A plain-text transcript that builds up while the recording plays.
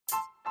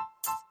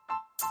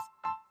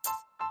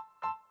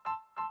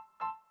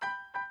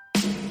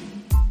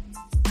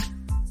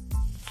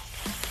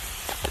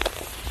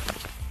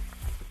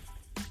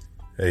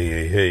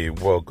Hey,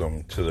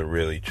 welcome to the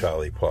Really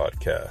Charlie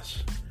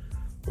podcast,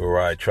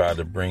 where I try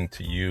to bring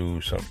to you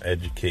some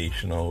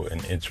educational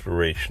and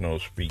inspirational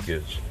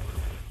speakers,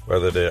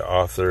 whether they're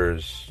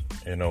authors,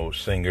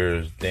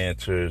 singers,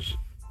 dancers,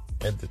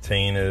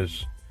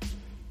 entertainers,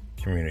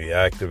 community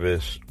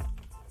activists,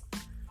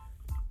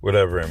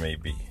 whatever it may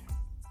be.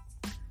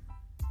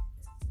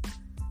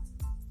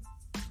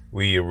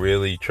 We are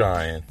really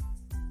trying,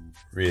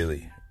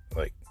 really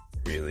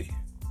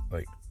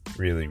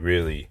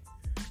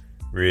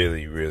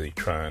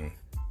trying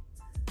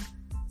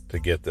to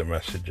get the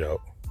message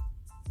out.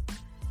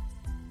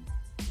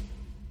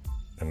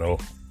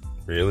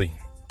 Really?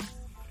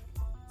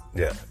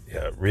 Yeah,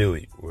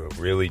 really. We're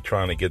really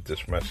trying to get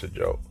this message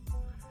out.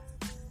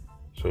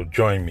 So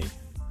join me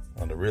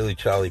on the Really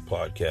Charlie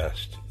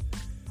podcast.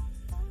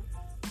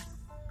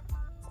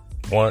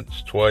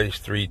 Once, twice,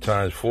 3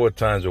 times, 4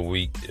 times a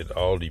week. It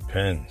all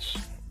depends.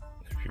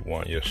 If you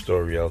want your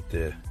story out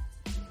there,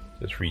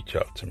 just reach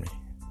out to me.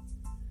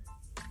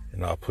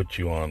 And I'll put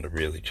you on the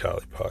Really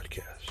Charlie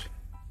podcast.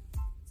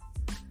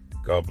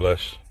 God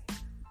bless.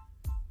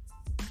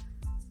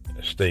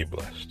 And stay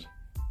blessed.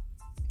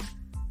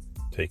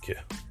 Take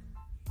care.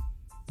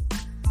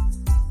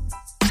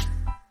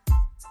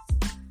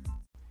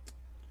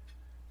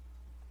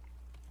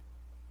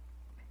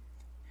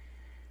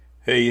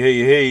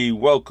 Hey,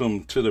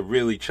 welcome to the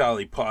Really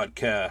Charlie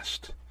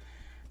podcast.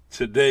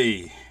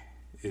 Today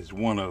is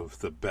one of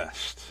the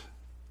best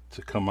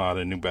to come out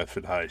of New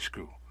Bedford High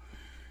School.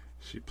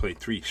 She played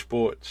 3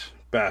 sports: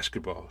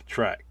 basketball,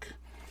 track,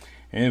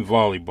 and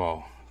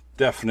volleyball.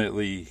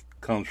 Definitely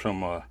comes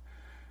from a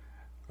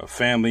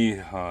family,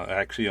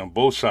 actually on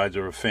both sides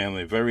of her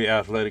family, a very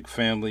athletic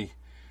family.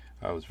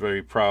 I was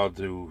very proud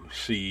to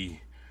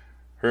see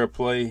her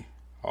play.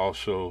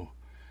 Also,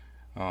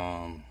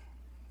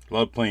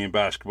 loved playing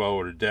basketball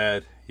with her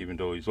dad, even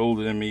though he's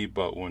older than me,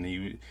 but when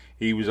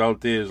he was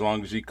out there as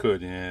long as he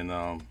could,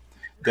 and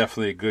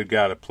definitely a good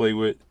guy to play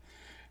with.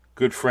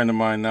 Good friend of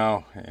mine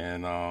now,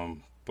 and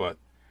but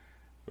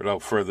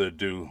without further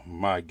ado,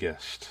 my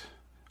guest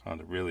on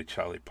the Really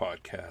Charlie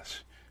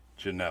podcast,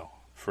 Janelle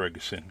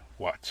Ferguson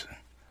Watson.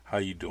 How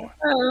you doing?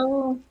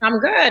 Hello. I'm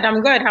good.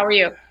 How are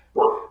you?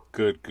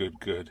 Good.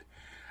 Sorry.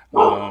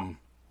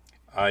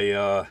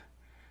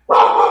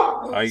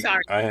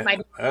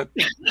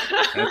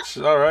 That's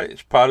all right.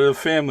 It's part of the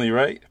family,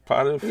 right?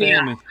 Part of the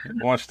family. Yeah.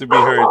 Wants to be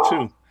heard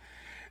too.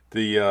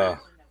 The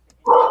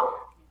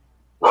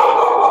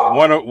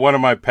one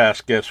of my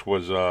past guests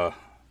was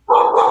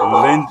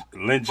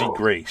Lindsay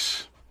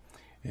Grace,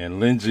 and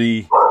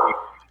Lindsay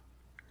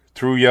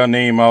threw your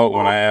name out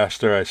when I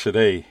asked her. I said,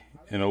 "Hey,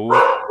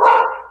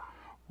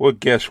 what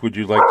guest would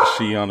you like to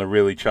see on the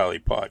Really Charlie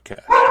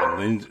podcast?"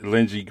 And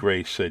Lindsay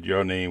Grace said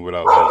your name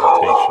without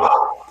hesitation.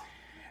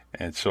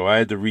 And so I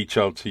had to reach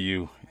out to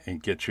you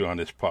and get you on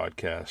this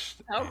podcast.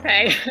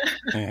 Okay.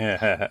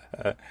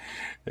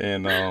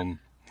 And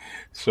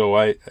so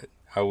I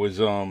was,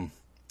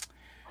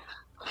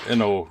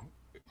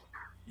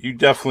 you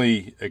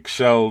definitely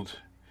excelled.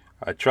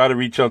 I tried to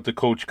reach out to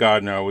Coach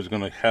Gardner. I was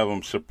going to have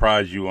him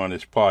surprise you on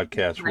this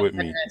podcast with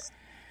me.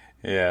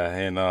 Yeah,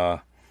 and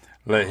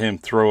let him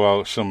throw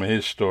out some of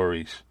his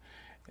stories.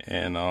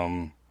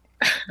 And,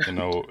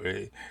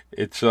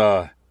 it's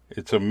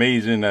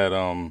amazing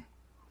that,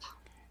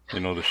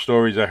 the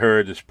stories I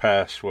heard this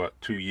past,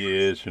 2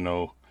 years,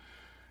 you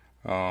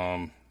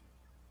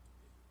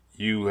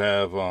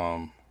have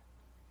your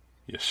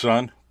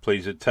son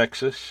plays at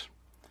Texas.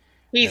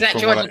 He's at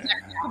Georgia Tech.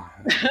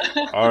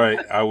 All right.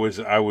 I was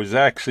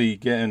actually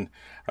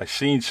I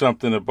seen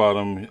something about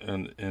him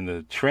in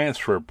the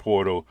transfer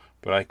portal,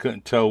 but I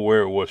couldn't tell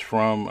where it was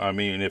from. I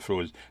mean, if it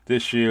was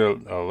this year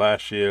or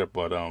last year,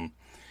 but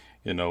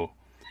but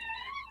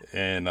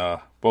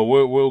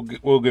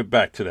we'll get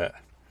back to that.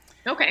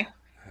 Okay.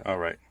 All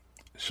right.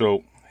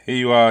 So here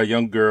you are, a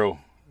young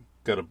girl,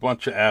 got a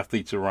bunch of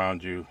athletes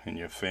around you and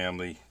your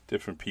family,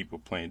 different people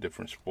playing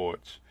different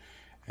sports.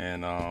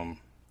 And,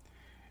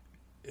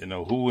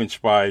 who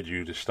inspired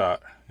you to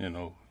start,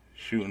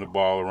 shooting the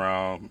ball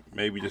around,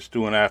 maybe just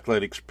doing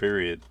athletics,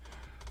 period?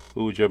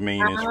 Who was your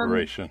main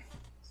inspiration?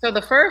 So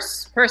the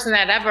first person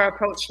that ever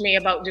approached me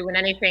about doing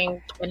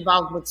anything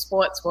involved with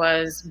sports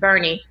was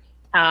Bernie,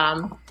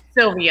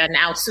 Sylvia,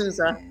 now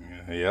Souza,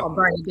 or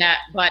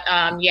Bernadette. But,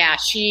 I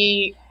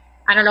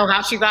don't know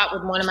how she got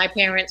with one of my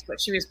parents, but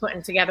she was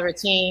putting together a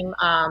team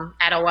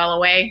at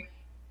OLOA.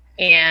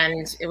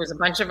 And it was a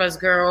bunch of us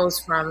girls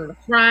from the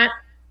front.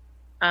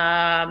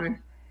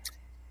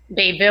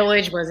 Bay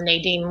Village was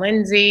Nadine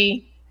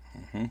Lindsay,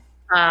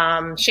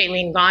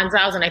 Shailene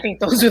Gonzalez, and I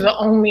think those were the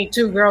only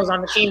 2 girls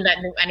on the team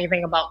that knew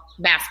anything about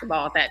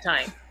basketball at that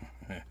time.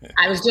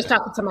 I was just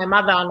talking to my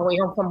mother on the way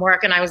home from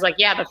work, and I was like,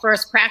 the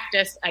first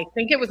practice, I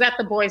think it was at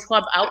the boys'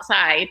 club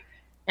outside,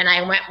 and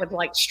I went with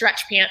like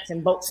stretch pants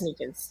and boat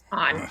sneakers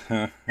on.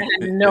 I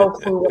had no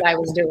clue what I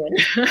was doing.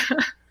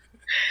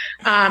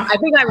 I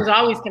think I was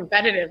always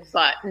competitive,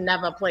 but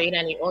never played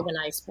any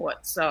organized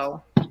sports.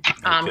 So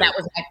that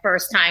was my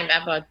first time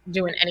ever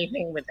doing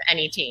anything with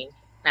any team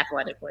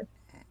athletically.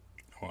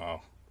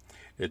 Wow.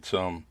 It's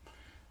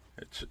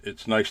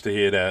it's nice to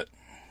hear that.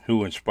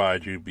 Who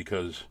inspired you?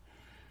 Because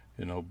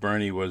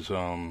Bernie was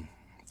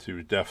she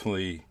was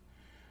definitely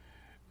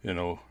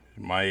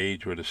my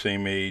age or the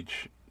same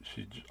age.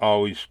 She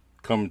always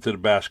coming to the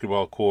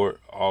basketball court,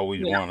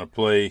 always Yeah. wanting to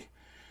play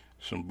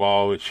some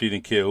ball. She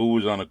didn't care who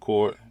was on the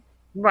court.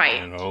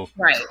 Right.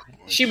 Right.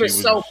 She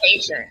was so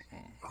patient.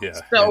 Yeah.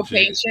 So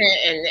patient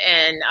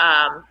and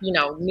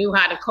knew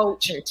how to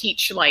coach and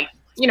teach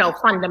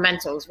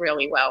fundamentals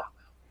really well.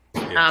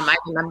 Yes. I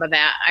remember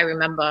that. I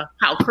remember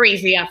how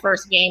crazy our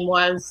first game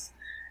was.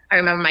 I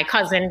remember my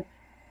cousin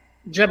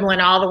dribbling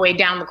all the way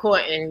down the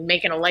court and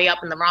making a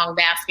layup in the wrong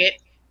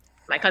basket.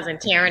 My cousin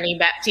Tyranny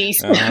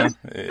Baptiste. Yes.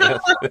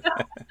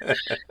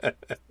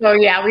 So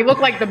yeah, we looked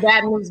like the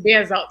Bad News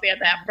Bears out there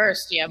that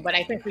first year, but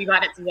I think we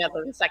got it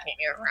together the second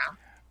year around.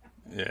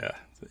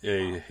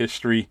 Yeah.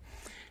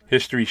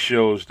 History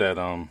shows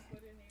that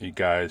you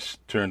guys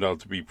turned out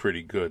to be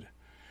pretty good.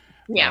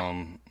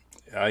 Yeah.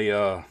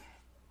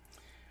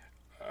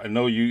 I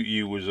know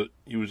you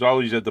was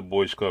always at the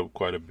boys club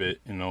quite a bit,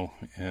 and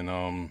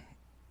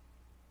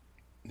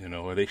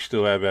they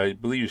still have, I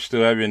believe you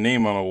still have your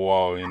name on the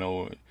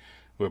wall,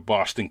 with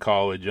Boston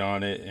College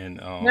on it, and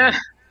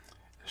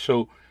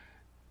so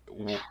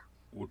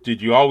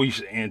did you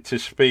always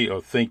anticipate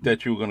or think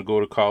that you were going to go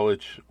to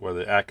college,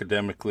 whether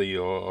academically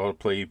or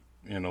play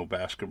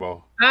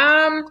basketball?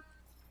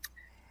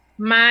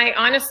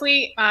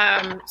 Honestly,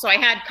 so I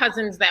had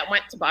cousins that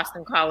went to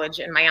Boston College,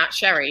 and my Aunt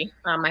Sherry,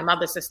 my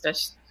mother's sister,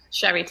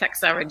 Sherry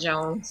Texera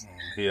Jones.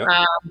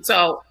 Yeah.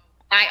 So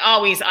I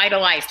always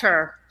idolized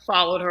her,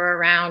 followed her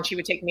around. She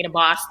would take me to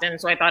Boston.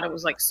 So I thought it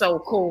was so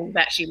cool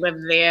that she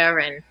lived there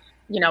and,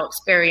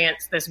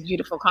 experienced this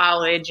beautiful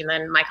college. And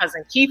then my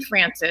cousin Keith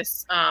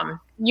Francis,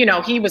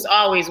 he was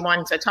always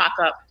one to talk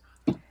up,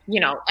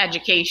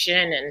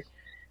 education and,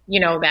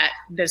 that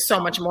there's so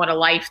much more to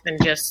life than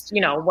just,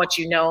 what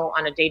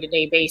on a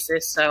day-to-day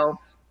basis. So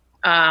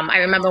I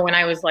remember when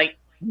I was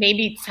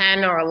maybe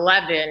 10 or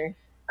 11,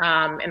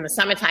 in the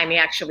summertime, he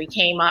actually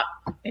came up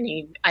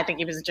and I think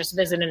he was just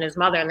visiting his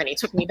mother, and then he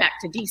took me back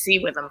to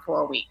DC with him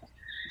for a week.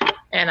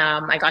 And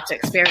I got to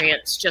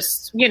experience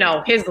just,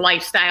 his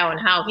lifestyle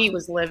and how he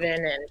was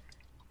living.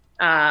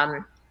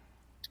 And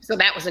so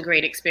that was a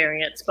great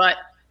experience. But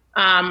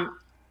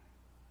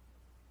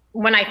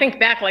when I think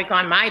back,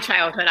 on my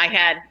childhood,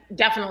 I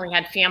definitely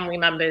had family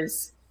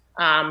members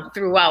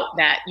throughout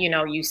that,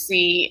 you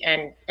see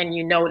and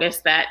you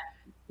notice that,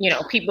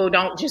 people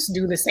don't just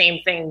do the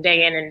same thing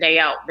day in and day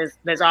out.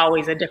 There's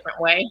always a different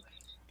way.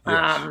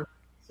 Yes.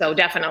 So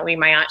definitely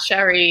my Aunt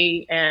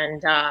Sherry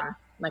and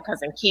my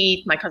cousin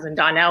Keith, my cousin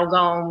Donnell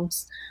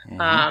Gomes,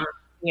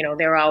 Mm-hmm.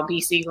 They're all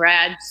BC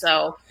grads.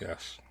 So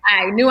Yes.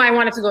 I knew I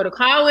wanted to go to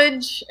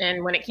college.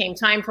 And when it came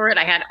time for it,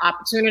 I had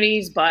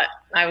opportunities, but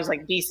I was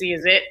like, BC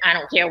is it. I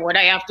don't care what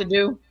I have to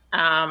do.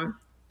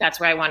 That's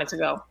where I wanted to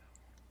go.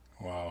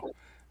 Wow.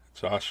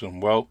 That's awesome.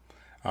 Well,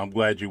 I'm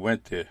glad you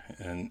went there.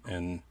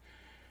 And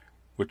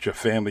with your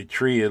family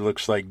tree, it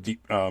looks like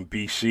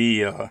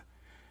BC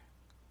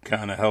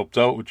kind of helped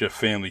out with your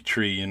family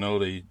tree.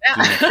 They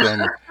do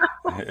some,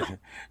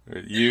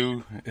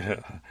 you,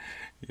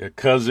 your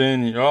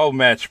cousin, you're all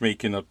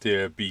matchmaking up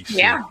there at BC.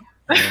 Yeah.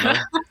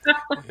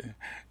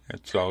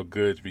 It's all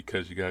good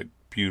because you got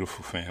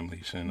beautiful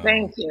families. And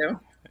Thank you.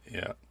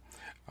 Yeah.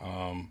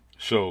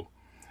 So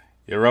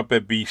you're up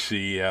at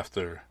BC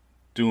after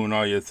doing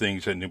all your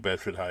things at New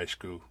Bedford High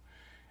School,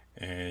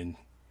 and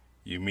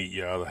you meet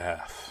your other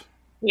half.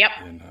 Yep.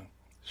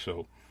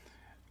 So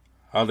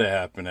how'd that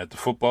happen? At the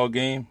football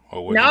game?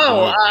 Or was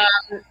No.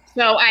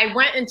 So I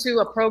went into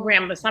a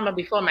program the summer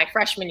before my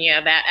freshman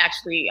year that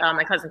actually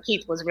my cousin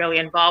Keith was really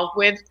involved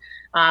with,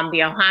 the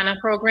Ohana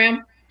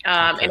program.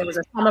 Okay. And it was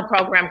a summer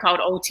program called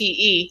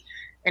OTE.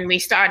 And we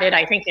started,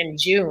 I think, in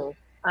June.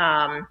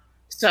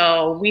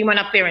 So we went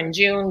up there in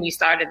June. We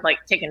started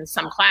taking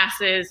some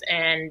classes.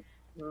 And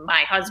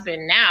my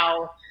husband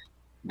now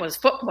was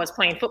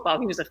playing football.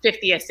 He was a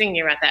fifth-year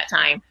senior at that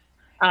time.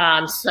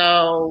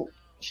 So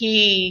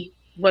he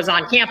was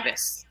on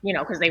campus,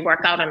 because they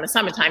work out in the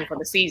summertime for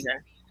the season.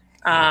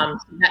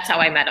 That's how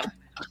I met him,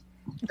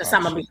 the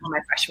summer before my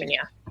freshman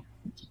year.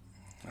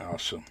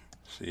 Awesome.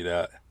 See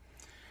that?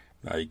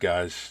 Now you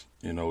guys,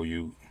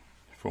 you,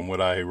 from what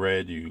I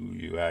read,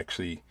 you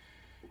actually,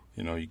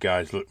 you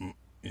guys,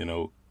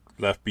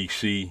 left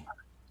BC,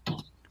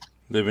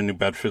 live in New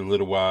Bedford a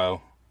little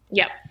while.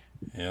 Yep.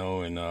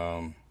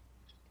 And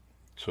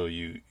so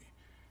you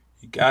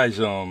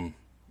guys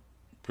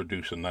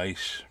produce a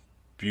nice,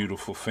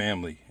 beautiful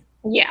family.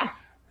 Yeah.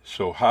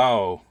 So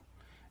how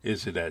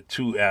is it that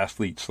two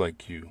athletes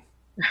like you,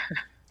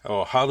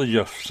 or how does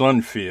your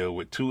son feel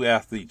with two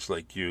athletes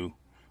like you,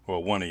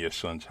 or one of your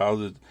sons?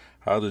 How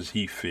does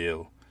he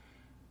feel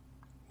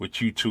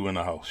with you two in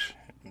the house?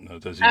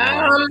 Does he?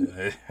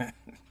 I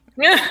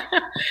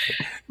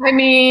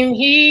mean,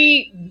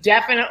 he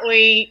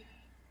definitely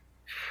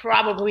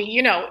probably,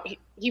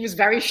 he was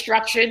very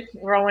structured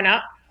growing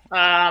up.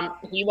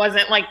 He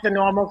wasn't like the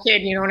normal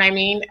kid, you know what I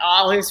mean?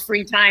 All his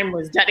free time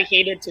was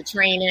dedicated to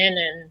training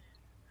and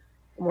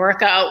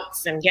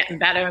workouts and getting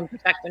better and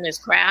perfecting his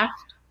craft.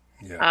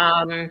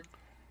 Yeah.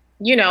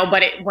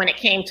 But when it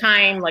came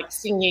time, like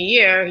senior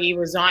year, he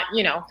was on,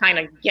 kind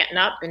of getting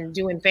up and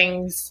doing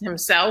things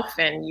himself,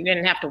 and you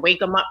didn't have to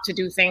wake him up to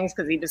do things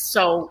because he was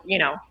so,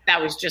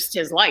 that was just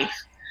his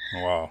life.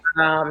 Wow.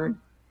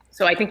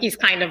 So I think he's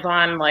kind of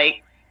on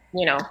like,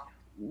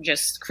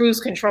 just cruise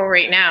control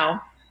right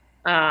now.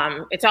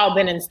 It's all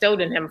been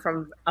instilled in him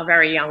from a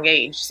very young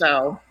age.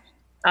 So,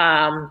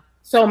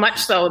 so much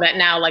so that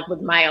now, like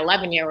with my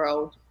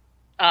 11-year-old,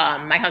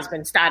 my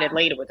husband started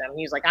later with him.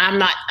 He was like, I'm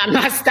not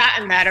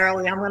starting that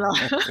early.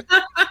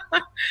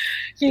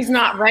 He's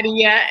not ready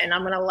yet. And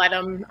I'm going to let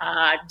him,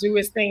 do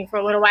his thing for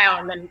a little while.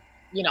 And then,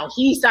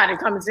 he started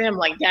coming to him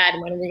like, Dad,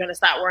 when are we going to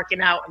start working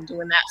out and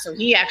doing that? So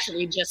he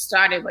actually just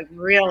started like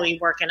really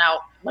working out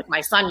like my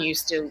son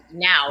used to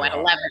now at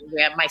 11,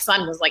 where my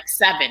son was like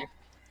 7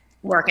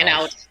 working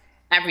out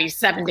every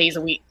 7 days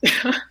a week.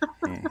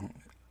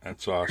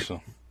 That's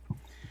awesome.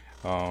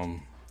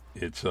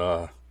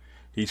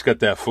 He's got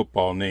that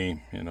football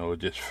name, it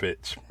just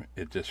fits.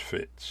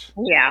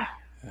 Yeah.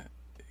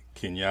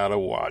 Kenyatta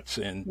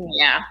Watson.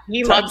 Yeah,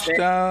 he loves it.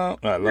 Touchdown.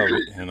 I love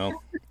it,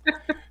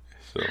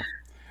 So,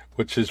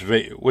 what's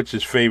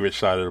his favorite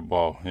side of the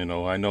ball?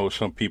 I know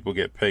some people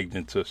get pegged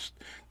into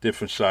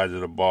different sides of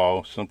the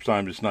ball.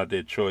 Sometimes it's not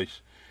their choice.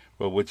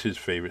 But what's his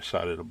favorite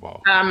side of the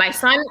ball? My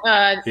son,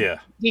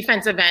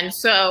 defensive end.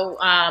 So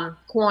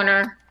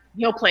corner,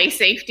 he'll play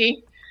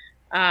safety.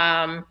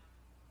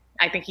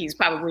 I think he's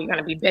probably going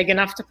to be big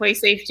enough to play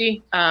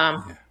safety,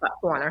 but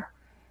corner.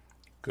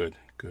 Good.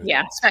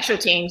 Yeah, special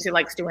teams. He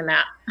likes doing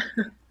that.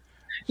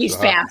 He's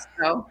fast,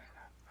 though.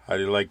 How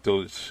do you like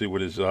those? See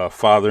with his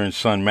father and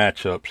son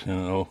matchups?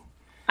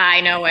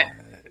 I know it.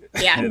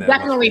 Yeah, he's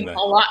definitely a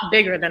lot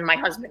bigger than my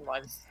husband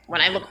was.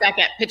 When I look back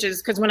at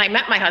pictures, because when I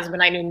met my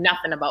husband, I knew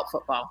nothing about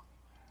football.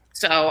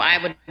 So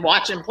I would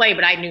watch him play,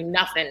 but I knew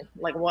nothing,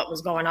 like what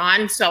was going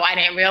on. So I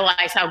didn't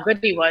realize how good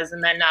he was.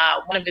 And then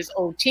one of his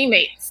old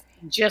teammates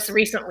just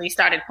recently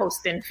started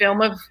posting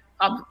film of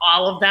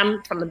all of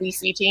them from the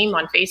BC team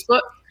on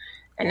Facebook.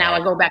 And now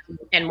I go back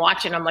and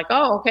watch it. I'm like,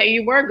 oh, okay,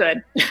 you were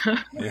good.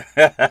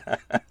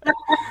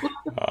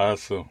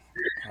 Awesome.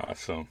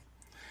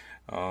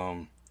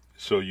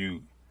 So your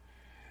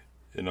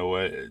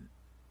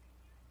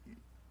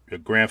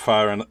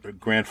grandfather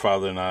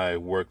and I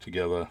worked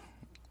together.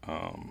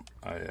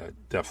 I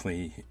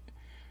definitely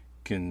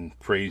can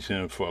praise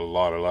him for a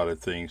lot of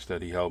things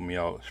that he helped me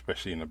out,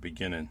 especially in the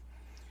beginning.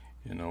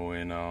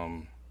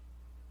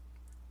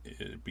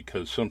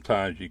 Because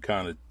sometimes you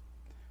kind of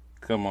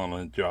come on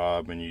a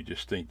job and you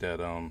just think that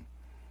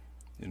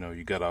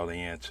you got all the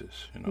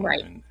answers,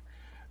 Right.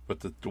 But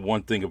the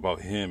one thing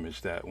about him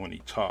is that when he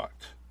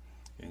talked,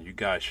 and you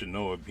guys should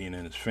know it being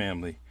in his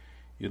family,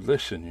 you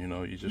listen,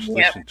 you just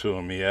listen to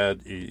him.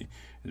 He's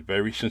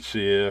very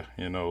sincere,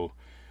 he'll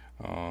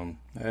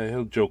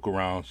joke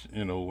around,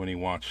 when he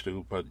wants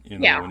to, but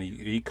when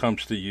he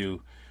comes to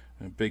you,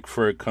 and Big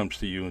Ferg comes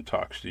to you and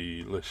talks to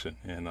you, you listen.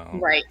 And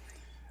right.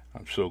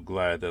 I'm so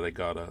glad that I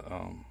got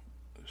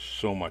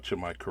so much of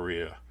my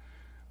career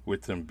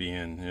with him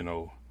being,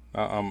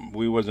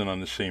 we wasn't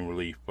on the same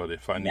relief, but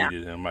if I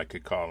needed him, I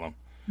could call him.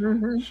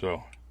 Mm-hmm.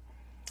 So.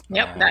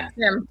 Yep, that's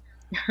him.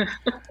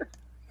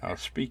 Now,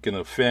 speaking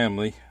of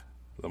family,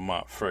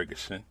 Lamont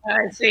Ferguson.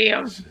 I see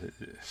him.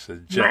 It's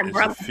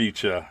a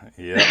future.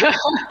 Yeah.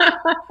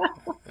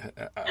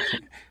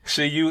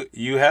 See,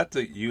 you had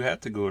to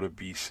go to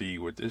BC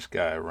with this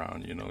guy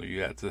around.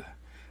 You had to.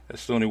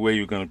 That's the only way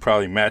you're going to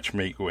probably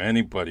matchmake with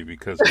anybody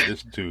because of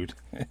this dude.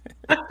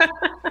 I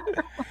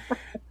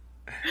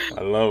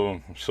love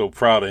him. I'm so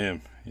proud of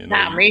him.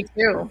 Me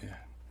too. Yeah,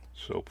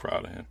 so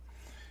proud of him.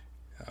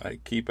 I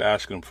keep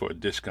asking him for a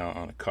discount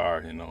on a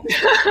car,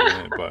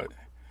 but.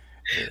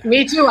 Yeah.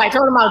 Me too. I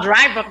told him I'll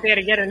drive up there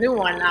to get a new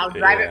one. I'll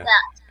drive it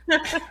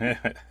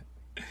back.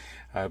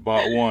 I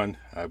bought one.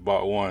 I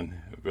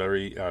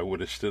would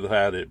have still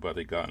had it, but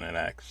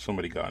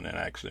somebody got in an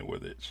accident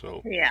with it.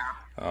 So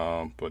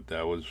but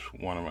that was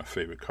one of my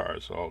favorite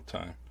cars of all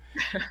time.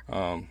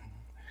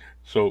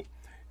 So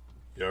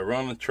you're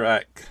around the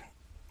track.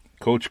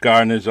 Coach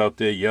Gardner's out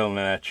there yelling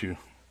at you.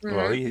 Mm-hmm.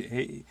 Well,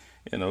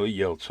 he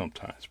yelled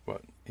sometimes,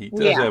 but he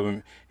does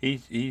have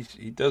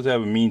he does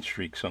have a mean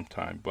streak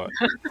sometimes. But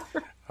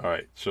all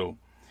right, so.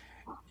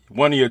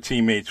 One of your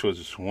teammates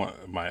was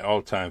my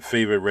all-time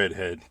favorite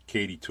redhead,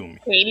 Katie Toomey.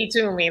 Katie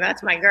Toomey,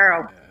 that's my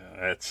girl.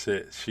 That's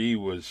it. She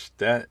was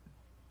that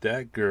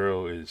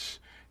girl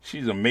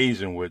she's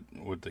amazing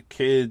with the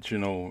kids,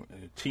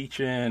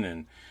 teaching,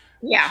 and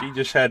she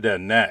just had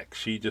that knack.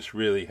 She just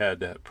really had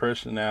that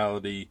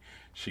personality.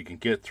 She can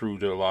get through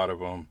to a lot of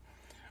them.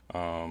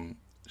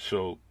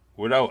 So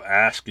without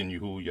asking you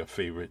who your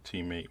favorite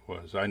teammate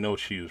was, I know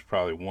she was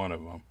probably one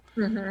of them.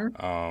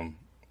 Mm-hmm.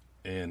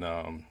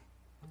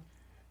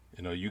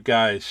 You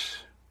guys,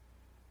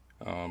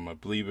 I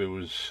believe it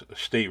was a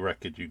state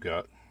record you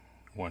got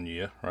one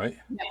year, right?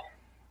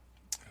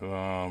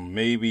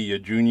 maybe your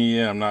junior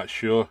year. I'm not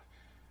sure.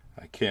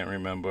 I can't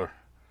remember.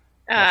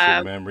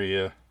 Uh, Memory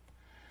year.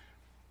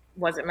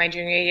 was it my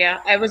junior year?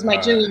 It was my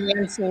junior year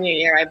and senior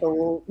year, I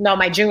believe. No,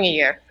 my junior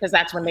year, because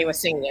that's when they were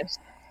seniors.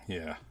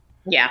 Yeah.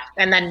 Yeah,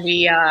 and then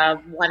we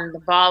won the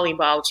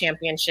volleyball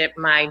championship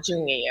my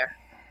junior year.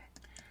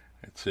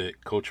 That's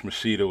it. Coach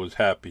Macedo was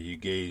happy.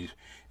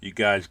 You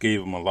guys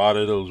gave him a lot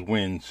of those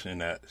wins and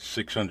that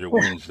 600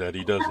 wins that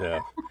he does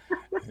have.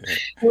 Yeah.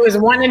 It was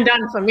one and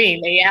done for me.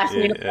 They asked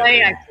me to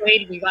play. I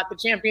played. We got the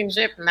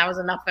championship, and that was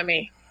enough for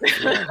me.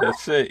 Yeah,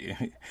 that's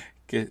it.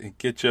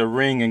 Get your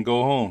ring and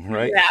go home,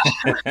 right?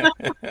 Yeah.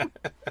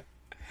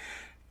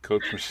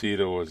 Coach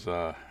Macedo was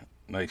a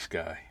nice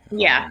guy.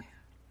 Yeah.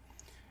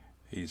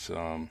 He's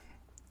I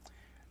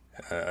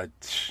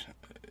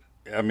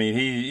mean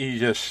he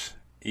just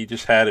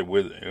had it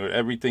with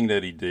everything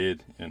that he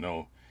did,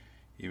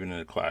 even in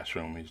the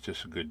classroom. He's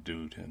just a good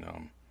dude, and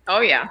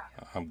oh yeah,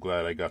 I'm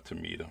glad I got to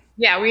meet him.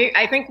 Yeah,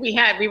 I think we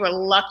were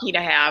lucky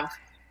to have,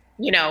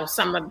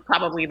 some of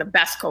probably the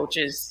best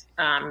coaches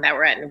that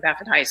were at New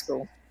Bedford High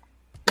School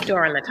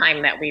during the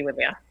time that we were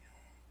there.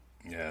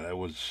 Yeah, that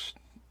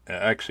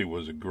actually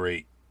was a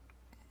great,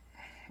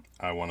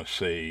 I want to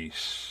say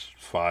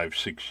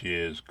 5-6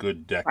 years,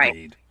 good decade.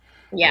 Right.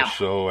 Yeah. Or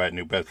so at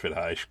New Bedford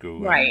High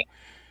School. Right.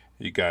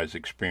 And you guys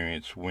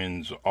experienced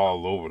wins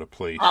all over the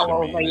place.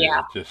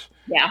 Yeah.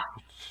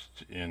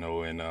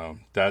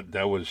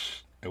 That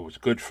was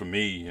good for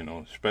me,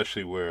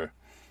 especially where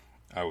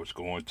I was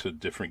going to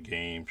different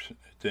games. It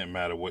didn't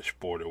matter what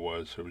sport it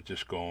was. I was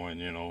just going,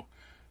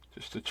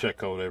 just to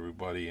check out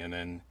everybody. And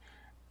then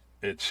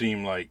it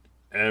seemed like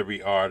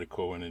every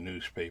article in the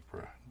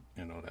newspaper,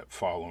 that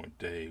following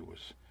day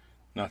was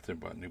nothing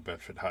but New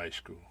Bedford High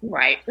School.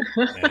 Right.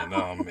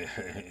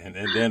 and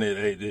then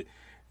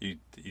you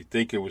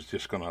think it was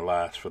just going to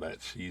last for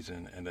that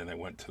season, and then it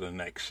went to the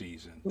next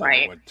season. Then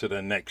right. It went to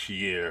the next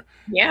year.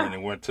 Yeah. And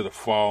it went to the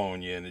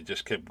following year, and it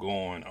just kept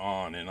going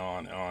on and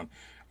on and on.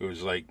 It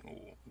was like,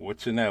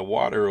 what's in that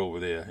water over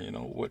there?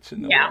 What's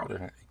in the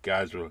water?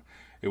 Guys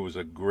it was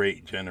a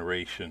great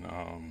generation,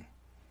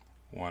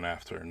 one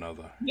after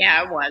another.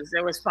 Yeah, it was.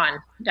 It was fun.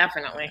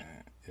 Definitely.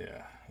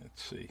 Yeah.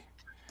 Let's see.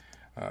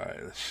 All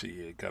right, let's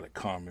see. I got a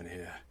comment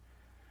here.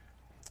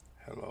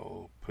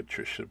 Hello,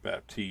 Patricia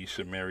Baptiste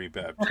and Mary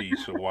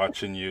Baptiste are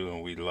watching you,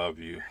 and we love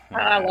you.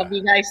 I love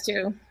you guys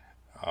too.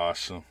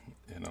 Awesome.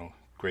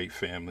 Great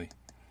family.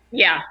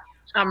 Yeah,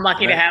 I'm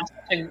lucky to have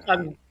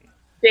a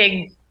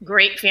big,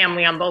 great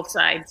family on both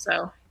sides.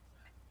 So.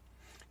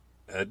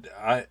 And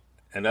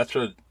that's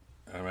what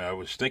I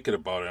was thinking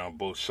about it on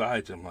both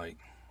sides. I'm like,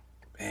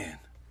 man,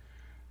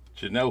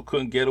 Janelle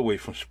couldn't get away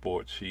from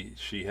sports.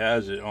 She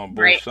has it on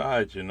both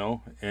sides, And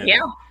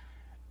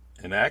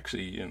and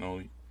actually,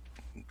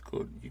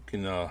 you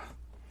can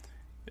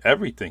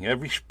everything,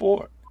 every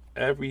sport,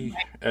 every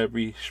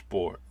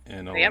sport,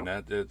 and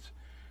that's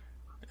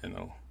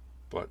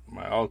But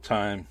my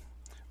all-time,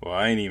 well,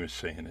 I ain't even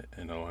saying it.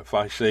 If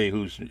I say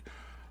who's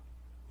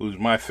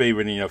my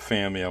favorite in your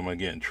family, I'm gonna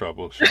get in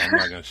trouble. So I'm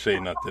not gonna say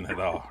nothing at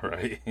all,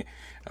 right?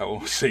 I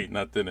won't say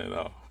nothing at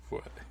all.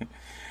 But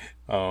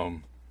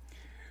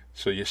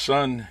so your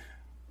son,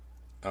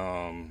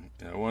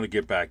 I want to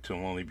get back to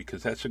him only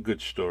because that's a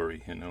good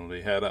story.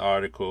 They had an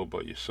article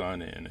about your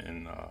son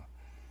and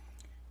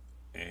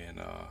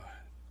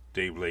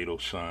Dave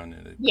Lado's son,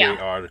 and a great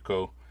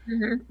article,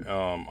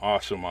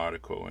 awesome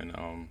article,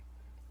 and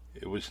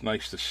it was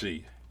nice to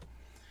see.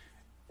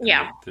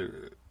 Yeah.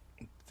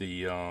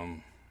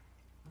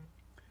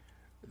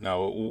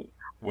 Now,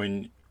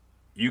 when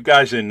you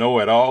guys didn't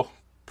know at all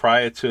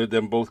prior to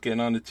them both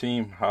getting on the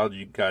team, how did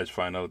you guys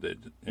find out that?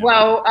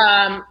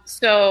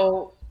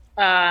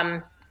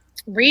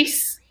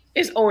 Reese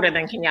is older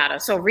than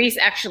Kenyatta. So Reese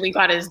actually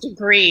got his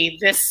degree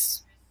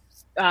this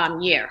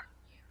year.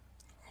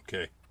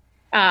 Okay.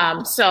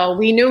 So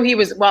we knew he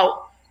was,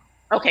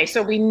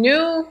 so we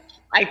knew,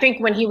 I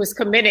think when he was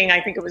committing, I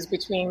think it was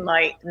between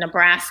like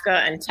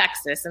Nebraska and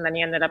Texas, and then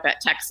he ended up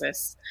at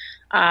Texas.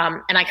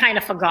 And I kind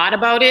of forgot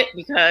about it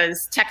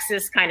because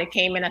Texas kind of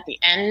came in at the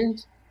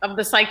end of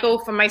the cycle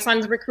for my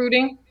son's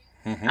recruiting.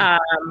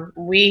 Mm-hmm.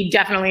 We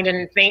definitely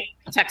didn't think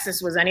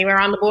Texas was anywhere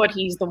on the board.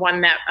 He's the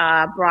one that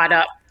brought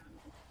up,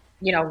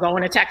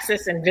 going to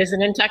Texas and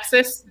visiting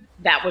Texas.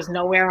 That was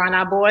nowhere on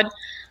our board.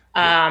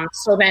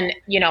 So then,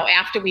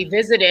 after we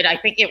visited, I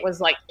think it was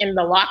like in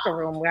the locker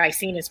room where I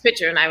seen his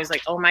picture, and I was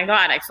like, oh my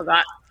God, I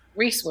forgot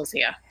Reese was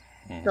here.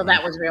 Mm-hmm. So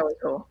that was really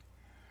cool.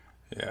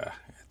 Yeah,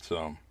 it's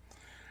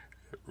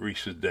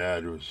Reese's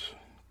dad was a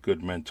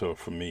good mentor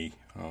for me.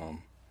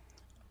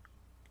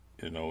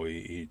 He's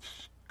a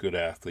good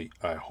athlete.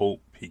 I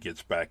hope he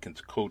gets back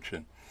into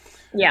coaching.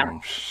 Yeah.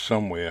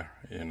 Somewhere,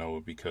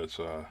 because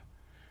the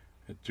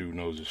dude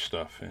knows his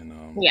stuff.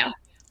 And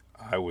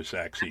I was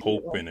actually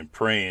hoping and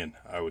praying.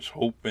 I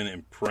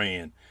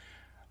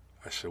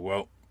said,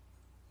 well,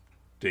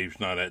 Dave's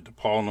not at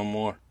DePaul no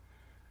more.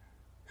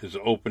 His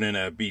opening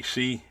at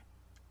BC,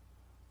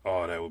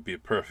 that would be a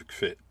perfect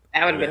fit.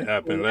 That would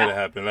have been let it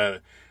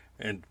happen.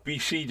 and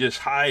BC just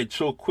hired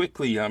so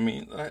quickly. I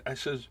mean, I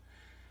says,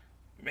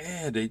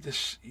 man,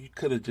 you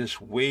could have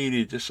just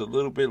waited just a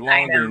little bit I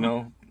longer,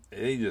 know.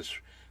 they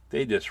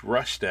just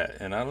rushed that,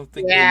 and I don't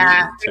think they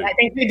Yeah, needed to. I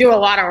think they do a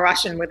lot of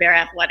rushing with their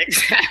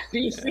athletics at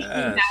BC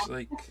Yeah, it's now.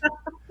 like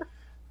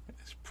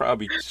it's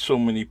probably so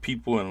many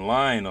people in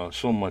line or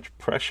so much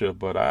pressure,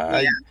 but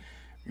Yeah.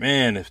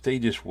 man, if they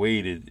just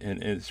waited,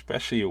 and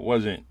especially it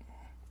wasn't,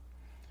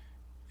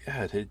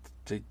 yeah,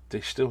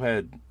 they still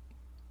had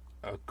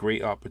a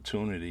great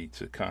opportunity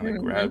to kind of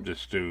Hmm. grab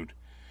this dude,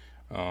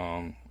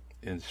 um,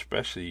 and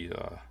especially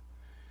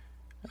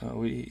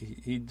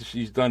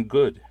he's done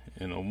good,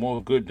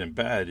 more good than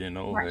bad,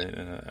 Right.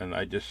 and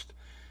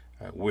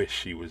I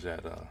wish he was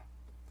at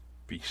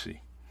BC.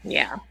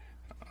 Yeah.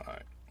 All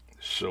right.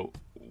 So,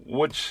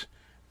 what's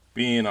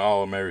being an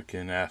All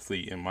American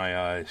athlete in my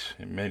eyes,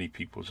 in many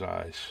people's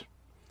eyes,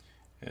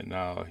 and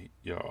now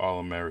you're All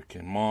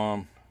American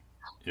mom,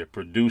 you're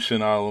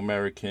producing All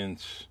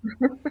Americans,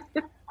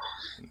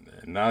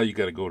 and now you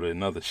got to go to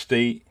another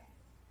state,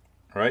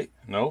 right?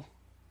 No,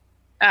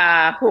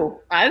 Who?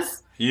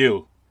 Us?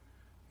 you.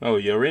 No,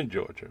 you're in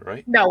Georgia,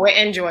 right? No, we're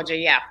in Georgia.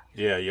 Yeah.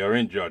 Yeah, you're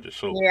in Georgia.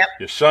 So Yep.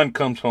 your son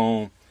comes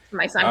home.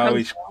 My son Now comes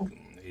he's home.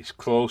 he's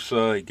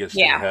closer. He gets to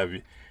Yeah.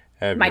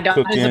 have My you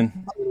daughter's a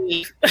cooking.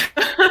 leave.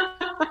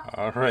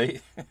 All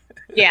right.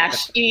 Yeah,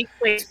 she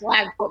plays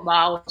flag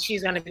football.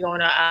 She's going to be going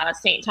to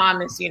St.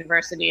 Thomas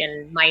University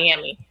in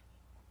Miami.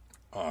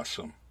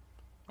 Awesome.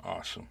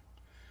 Awesome.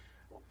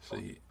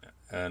 See,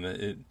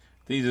 and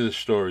these are the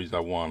stories I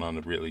want on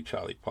the Really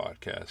Charlie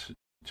podcast.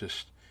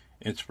 Just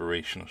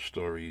inspirational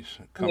stories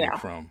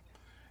Yeah.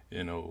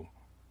 you know,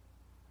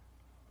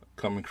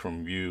 coming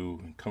from you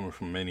and coming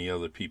from many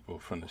other people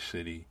from the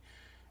city.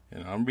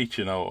 And I'm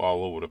reaching out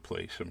all over the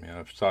place. I mean,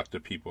 I've talked to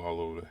people all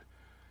over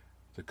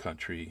the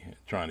country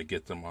trying to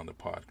get them on the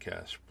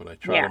podcast, but I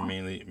try Yeah.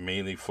 to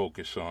mainly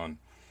focus on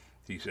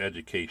these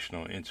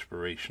educational,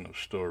 inspirational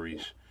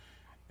stories,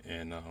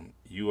 and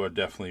you are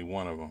definitely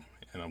one of them.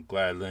 And I'm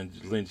glad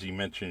Lindsay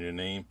mentioned your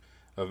name.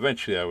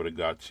 Eventually, I would have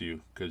got to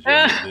you because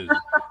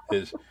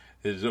there's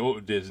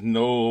there's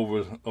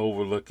no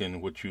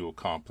overlooking what you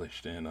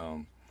accomplished, and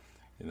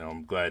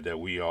I'm glad that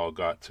we all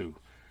got to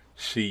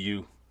see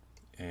you,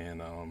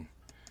 and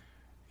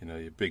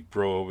your big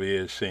bro over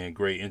here is saying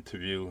great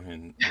interview,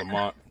 and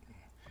Lamont,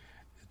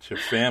 it's your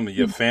family.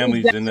 Your He's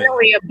family's in it.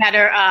 definitely a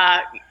better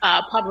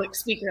public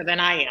speaker than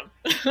I am.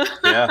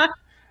 Yeah,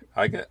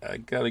 I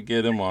got to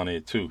get him on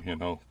it too,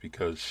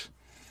 because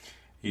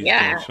he's doing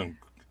Yeah, some.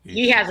 he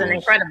He's has an doing.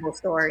 incredible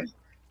story.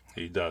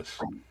 He does.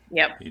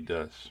 Yep. He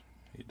does.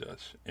 He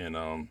does.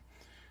 And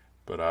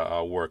but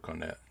I'll work on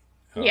that.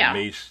 Yeah.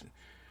 Mace.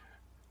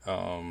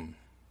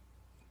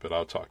 But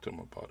I'll talk to him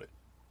about it.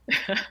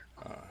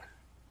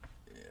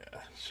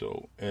 Yeah.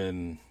 So,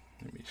 and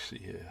let me see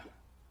here.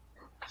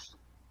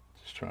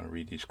 Just trying to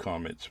read these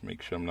comments,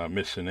 make sure I'm not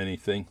missing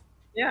anything.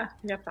 Yeah,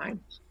 you're fine.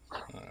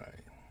 All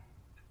right.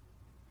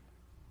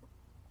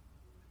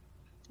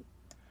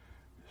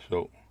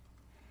 So,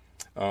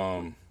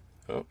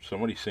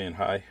 somebody's saying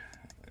hi.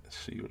 Let's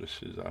see what this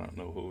is. I don't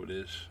know who it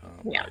is.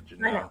 Yeah, Hi,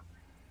 I know. Janelle.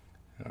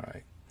 All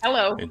right.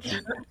 Hello.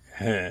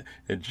 And,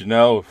 and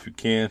Janelle, if you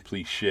can,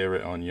 please share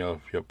it on your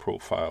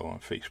profile on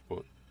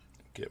Facebook.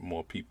 Get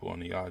more people in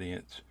the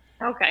audience,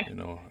 Okay.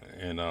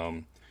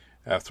 And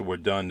after we're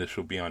done, this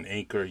will be on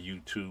Anchor,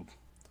 YouTube,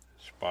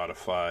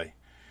 Spotify,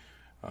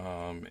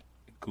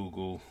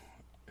 Google.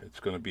 It's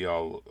going to be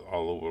all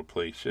over the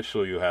place, just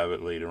so you have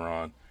it later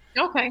on.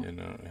 Okay.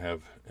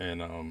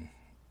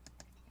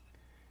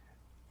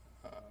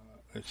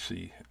 Let's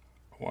see.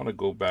 I want to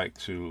go back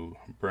to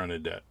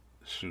Bernadette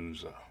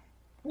Souza.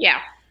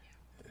 Yeah.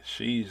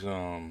 She's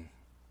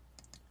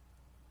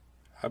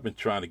I've been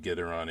trying to get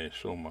her on there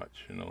so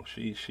much,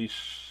 she's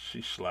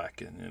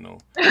slacking,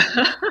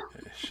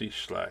 she's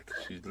slack.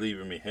 She's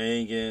leaving me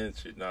hanging.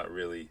 She's not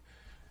really,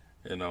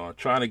 I'm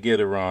trying to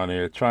get her on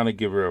there, trying to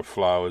give her her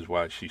flowers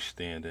while she's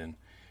standing.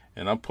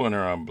 And I'm putting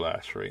her on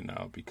blast right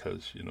now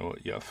because,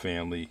 your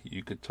family,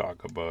 you could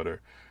talk about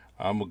her.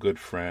 I'm a good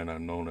friend.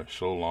 I've known her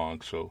so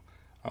long, so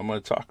I'm going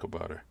to talk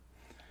about her.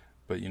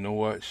 But you know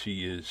what?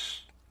 She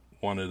is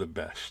one of the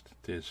best.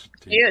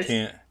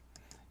 Yes.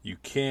 You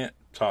can't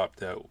top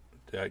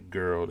that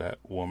girl, that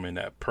woman,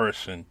 that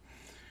person.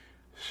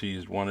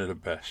 She's one of the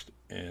best.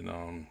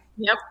 And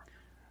Yep.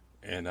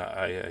 and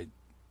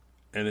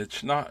and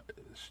it's not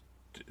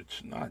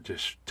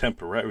just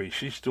temporary.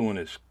 She's doing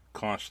this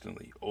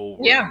constantly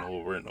over Yeah. and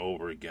over and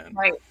over again,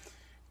 Right.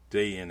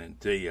 day in and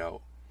day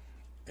out.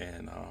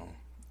 And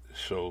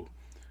so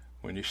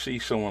when you see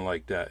someone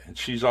like that, and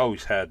she's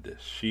always had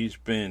this, she's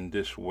been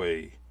this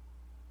way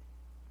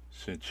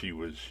since she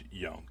was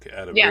young,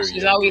 at a Yeah, very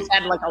she's young always age.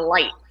 had like a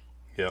light,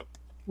 Yep.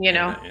 you And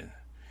know.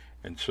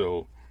 and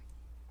so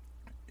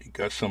you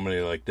got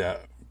somebody like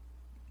that,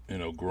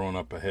 growing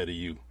up ahead of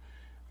you.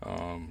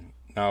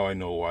 Now I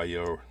know why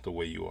you're the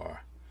way you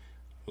are.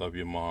 Love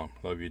your mom,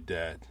 love your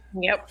dad.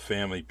 Yep.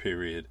 Family,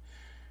 period.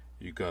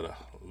 You got a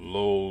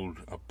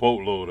a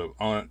boatload of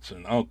aunts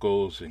and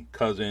uncles and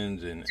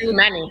cousins Too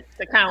many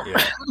to count.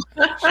 yeah.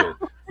 So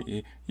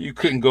you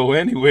couldn't go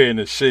anywhere in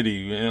the city.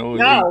 You know,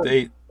 No,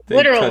 they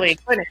literally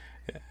touched. couldn't.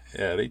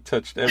 Yeah, they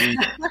touched every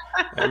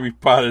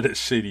part of the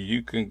city.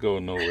 You couldn't go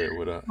nowhere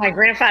without. My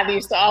grandfather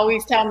used to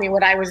always tell me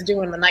what I was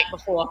doing the night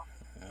before.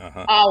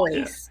 Uh-huh.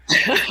 Always.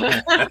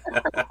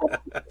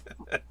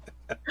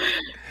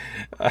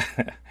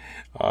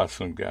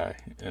 Awesome guy,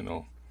 you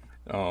know.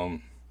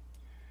 Um,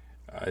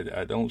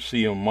 I don't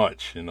see him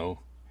much, you know.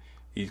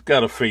 He's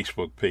got a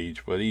Facebook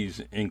page, but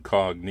he's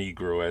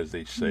incognito, as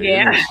they say. You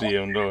Yeah, don't see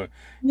him, no.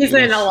 he's You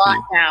don't in a lot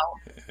see. now.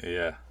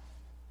 Yeah.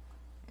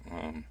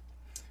 Um,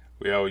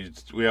 we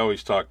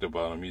always talked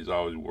about him. He's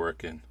always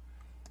working,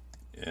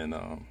 and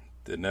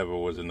there never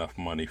was enough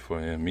money for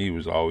him. He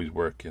was always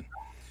working.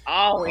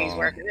 Always Um,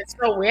 working. It's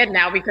so weird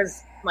now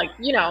because, like,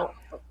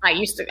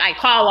 I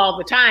call all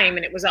the time,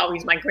 and it was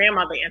always my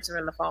grandmother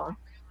answering the phone.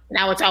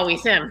 Now it's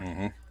always him.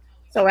 hmm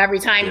So every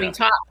time Yeah.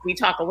 we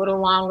talk a little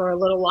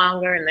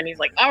longer, and then he's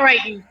like, "All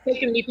right, you've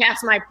taken me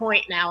past my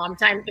point now.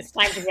 It's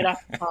time to get off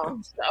the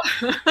phone."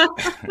 So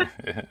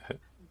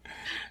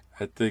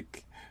I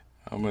think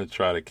I'm gonna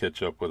try to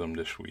catch up with him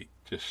this week.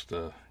 Just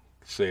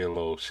say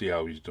hello, see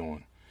how he's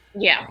doing.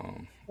 yeah,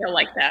 Um, he'll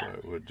like that. so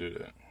we'll do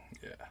that.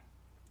 Yeah.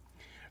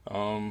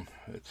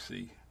 Let's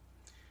see.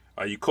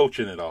 Are you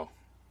coaching at all?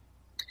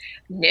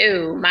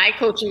 No, my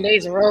coaching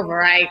days are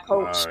over.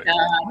 All right.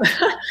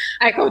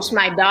 I coached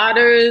my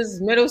daughter's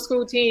middle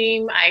school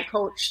team. I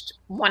coached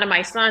one of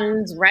my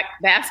son's rec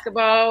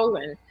basketball,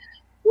 and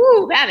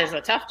whoo, that is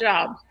a tough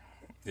job.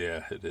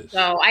 Yeah, it is.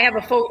 So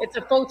it's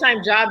a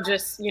full-time job,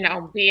 just,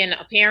 being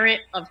a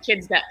parent of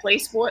kids that play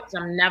sports.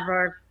 I'm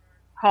never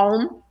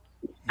home.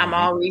 I'm hmm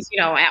always,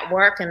 at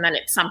work, and then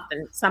it's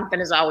something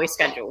is always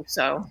scheduled.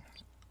 So,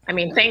 I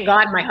mean, thank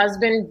God my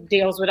husband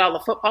deals with all the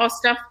football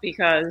stuff,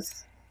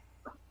 because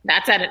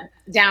that's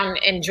down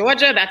in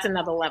Georgia. That's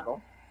another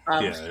level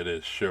of Yeah, it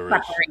is. Sure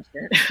is.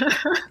 preparation.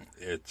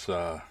 It's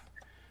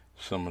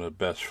some of the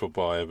best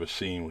football I ever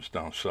seen was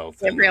down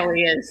south, It and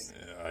really is.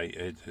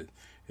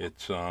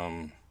 it's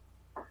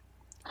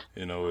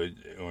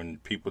when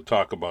people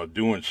talk about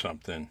doing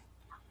something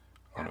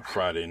on a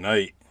Friday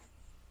night,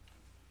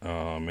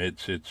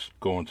 it's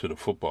going to the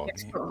football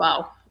It's game.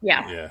 football.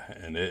 Yeah. Yeah,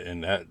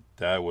 and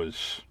that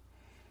was,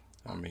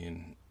 I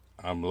mean,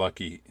 I'm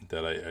lucky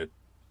that I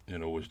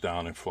was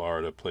down in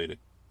Florida, played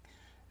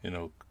you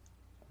know,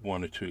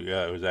 one or two.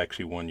 Yeah, it was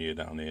actually 1 year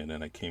down there, and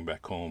then I came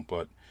back home.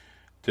 But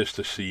just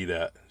to see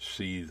the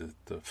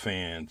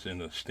fans in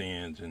the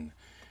stands, and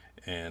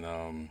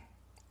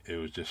it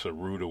was just a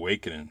rude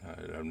awakening.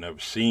 I've never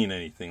seen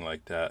anything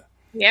like that.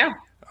 Yeah.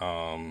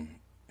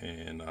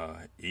 And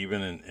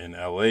even in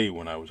LA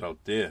when I was out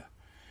there,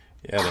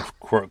 yeah, the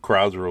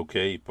crowds were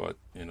okay, but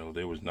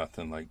there was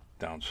nothing like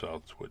down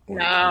south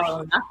when it comes No,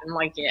 to nothing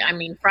like it. I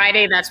mean,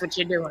 Friday, that's what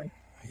you're doing.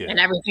 yeah, And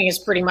everything is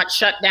pretty much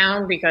shut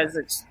down because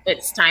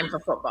it's time for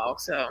football.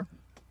 So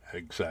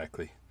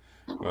exactly.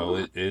 Well,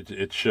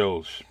 it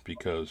shows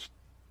because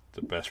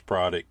the best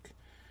product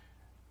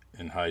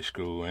in high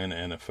school and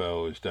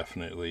NFL is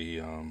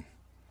definitely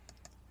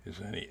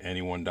is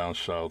anyone down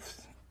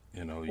south.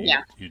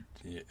 yeah,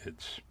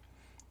 It's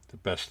the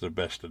best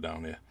are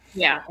down there.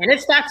 yeah, and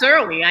it starts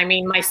early. I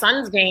mean, my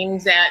son's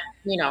games at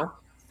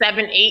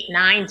 7, 8,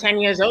 9, 10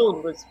 years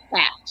old was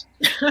packed.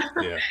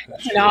 Yeah,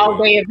 that's An all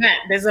true. day event.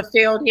 There's a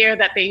field here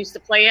that they used to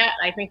play at.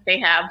 I think they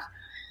have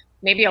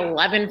maybe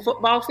 11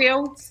 football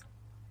fields,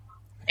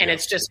 and Yeah,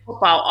 it's just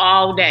football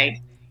all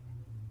day.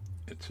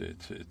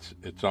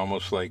 it's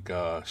almost like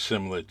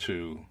similar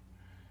to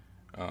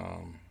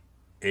um,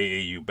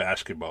 AAU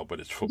basketball, but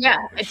it's Yeah,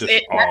 football. It's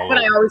just that's all what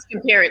I over. always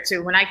compare it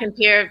to. When I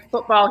compare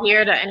football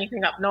here to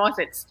anything up north,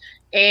 it's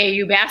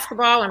AAU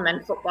basketball and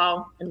then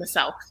football in the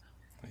south.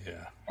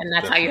 Yeah, And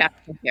that's how you definitely have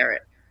to compare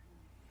it.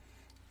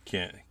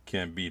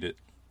 can't beat it.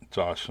 It's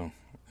awesome.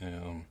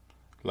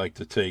 Like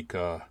to take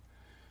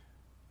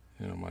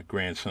my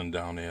grandson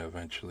down there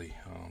eventually,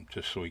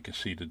 just so he can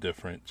see the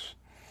difference,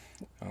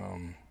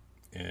 um,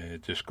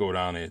 and just go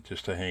down there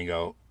just to hang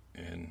out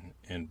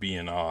and be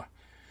in awe.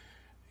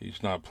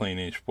 He's not playing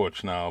any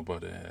sports now,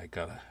 but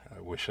I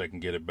wish I can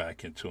get it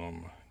back into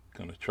him.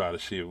 Gonna try to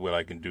see what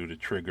I can do to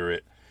trigger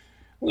it.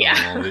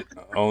 Yeah.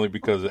 Only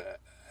because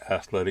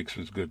athletics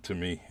was good to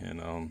me,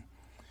 and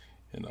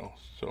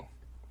so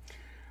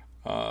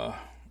uh,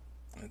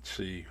 let's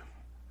see.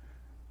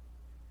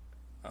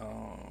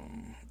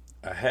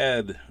 I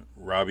had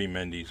Robbie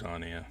Mendes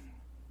on here.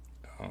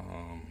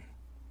 Um,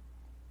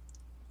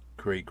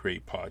 great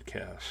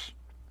podcast,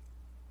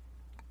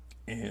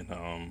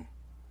 and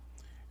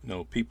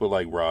people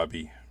like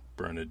Robbie,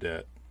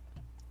 Bernadette.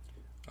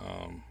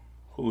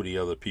 Who are the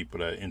other people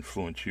that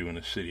influence you in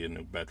the city of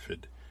New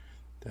Bedford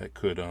that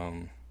could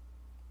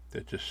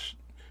that just,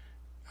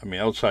 I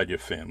mean, outside your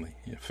family?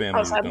 Your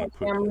family was Outside gonna my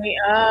put family,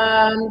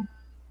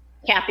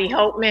 Kathy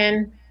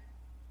Holtman,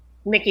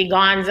 Mickey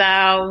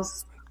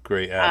Gonzalez.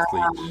 great Um,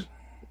 athletes.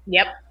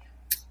 yep.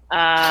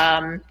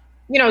 Um,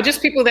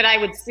 just people that I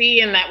would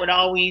see and that would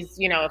always,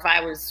 if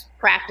I was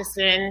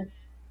practicing,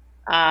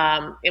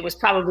 it was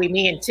probably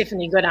me and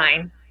Tiffany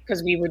Goodine,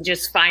 because we would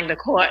just find the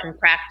court and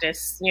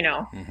practice,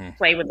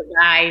 play with the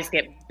guys,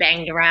 get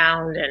banged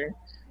around.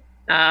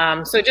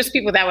 And so just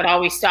people that would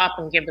always stop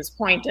and give us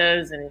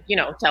pointers and,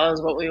 tell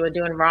us what we were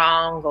doing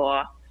wrong,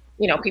 or,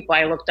 people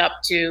I looked up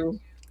to.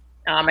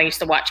 I used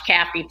to watch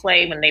Kathy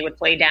play when they would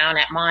play down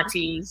at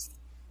Monty's,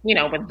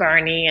 with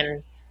Bernie,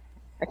 and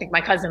I think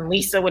my cousin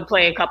Lisa would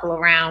play a couple of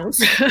rounds.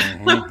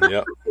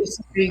 Yep.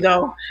 Lisa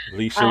Rigo.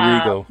 Lisa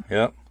Rigo.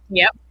 Yep.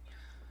 Yep.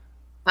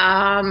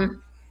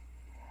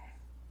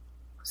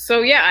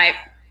 So yeah,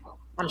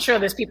 I'm sure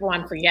there's people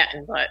I'm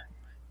forgetting, but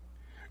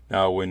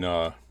now when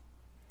I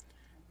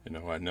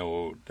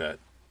know that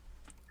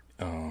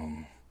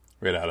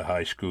right out of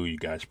high school, you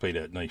guys played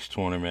that nice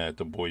tournament at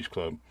the boys'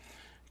 club.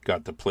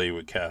 Got to play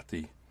with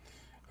Kathy,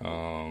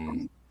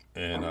 and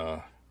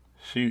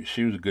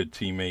she was a good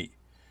teammate,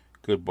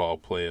 good ball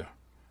player.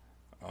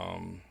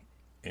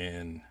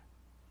 And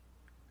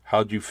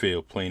how'd you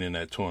feel playing in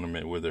that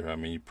tournament with her? I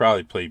mean, you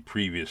probably played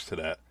previous to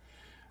that,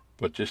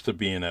 but just to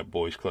be in that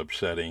boys' club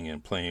setting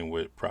and playing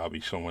with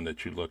probably someone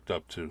that you looked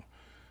up to,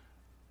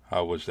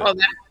 how was that? Oh,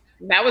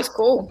 that was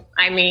cool.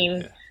 I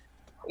mean,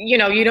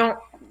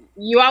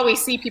 you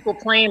always see people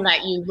playing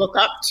that you look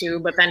up to,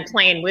 but then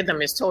playing with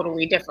them is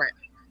totally different.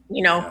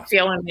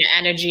 Feeling the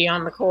energy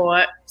on the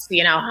court,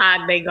 seeing how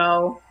hard they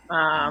go.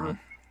 So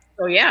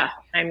yeah,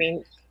 I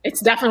mean, it's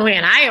definitely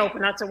an eye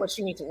opener to what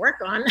you need to work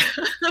on.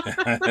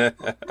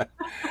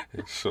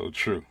 It's so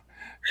true.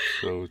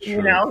 So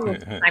true.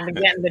 I would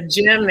get in the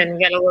gym and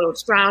get a little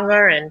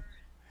stronger. And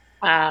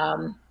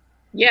my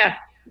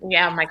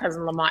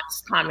cousin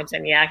Lamont's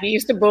commenting. Yeah, he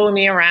used to bully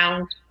me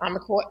around on the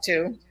court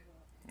too.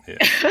 Yeah,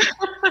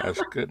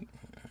 that's good.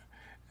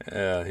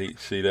 Yeah,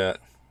 see that.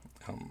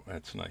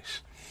 That's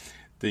nice.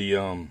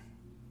 I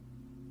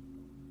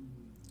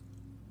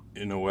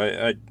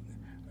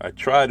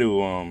try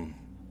to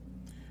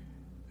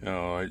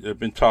I've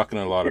been talking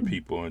to a lot of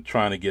people and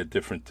trying to get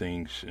different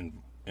things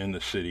in the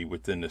city,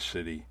 within the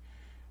city,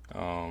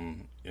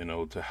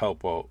 to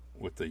help out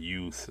with the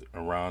youth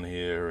around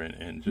here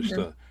and just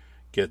to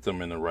get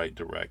them in the right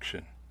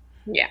direction.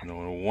 Yeah.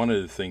 One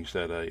of the things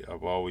that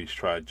I've always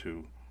tried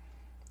to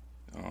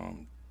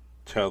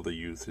tell the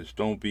youth is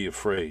don't be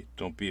afraid.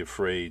 Don't be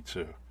afraid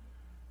to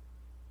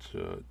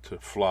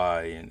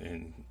fly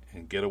and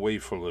get away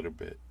for a little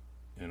bit,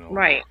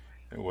 Right.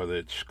 Whether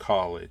it's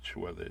college,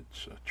 whether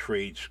it's a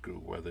trade school,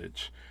 whether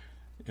it's,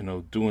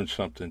 doing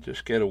something,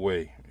 just get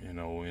away,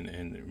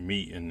 and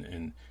meet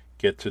and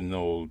get to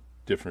know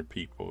different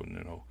people,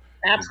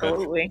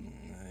 Absolutely.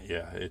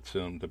 It's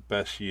the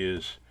best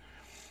years.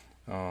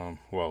 One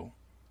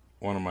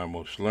of my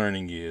most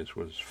learning years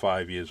was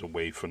 5 years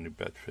away from New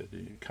Bedford.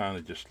 You kind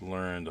of just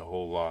learned a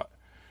whole lot.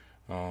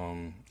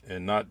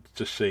 And not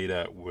to say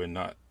that we're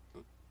not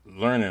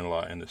learning a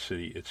lot in the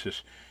city, it's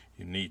just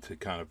you need to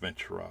kind of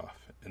venture off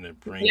and then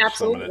bring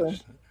some of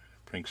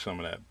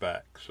that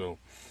back. So,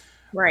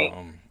 right.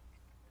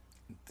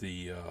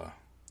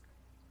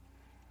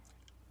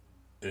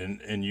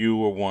 And you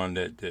were one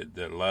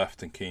that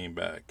left and came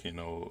back.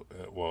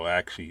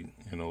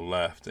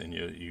 Left, and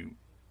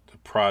the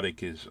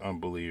product is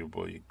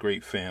unbelievable. You're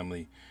great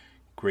family,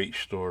 great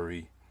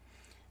story.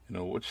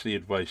 What's the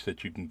advice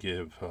that you can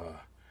give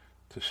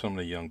to some of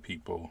the young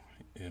people,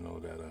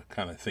 that are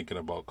kind of thinking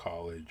about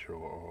college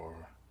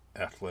or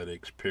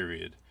athletics,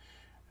 period?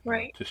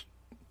 Right. Just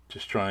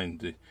trying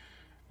to,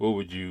 what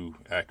would you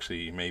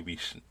actually maybe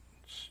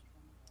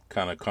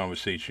kind of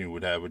conversation you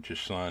would have with your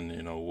son?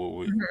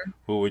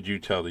 What would you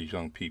tell these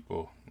young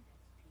people?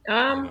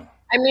 I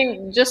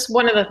mean, just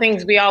one of the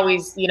things we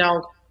always,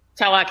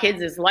 tell our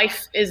kids is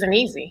life isn't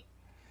easy.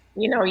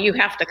 You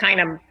have to kind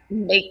of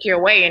make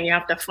your way and you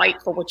have to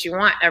fight for what you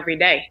want every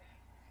day.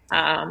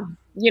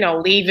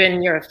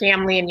 Leaving your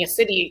family and your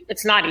city,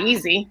 it's not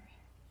easy.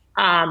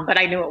 But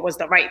I knew it was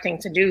the right thing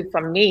to do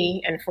for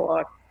me and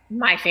for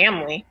my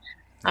family.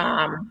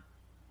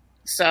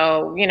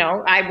 So,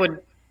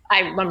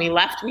 when we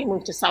left, we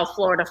moved to South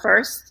Florida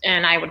first,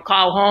 and I would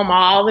call home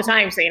all the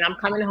time saying, I'm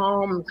coming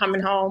home.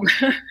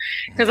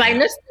 Because I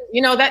missed,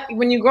 that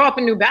when you grow up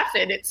in New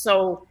Bedford,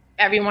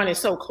 everyone is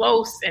so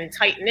close and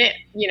tight knit,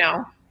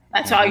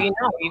 that's all you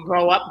know. You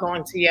grow up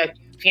going to your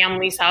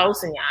family's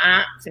house and your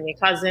aunts and your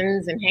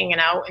cousins and hanging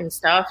out and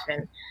stuff.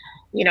 And,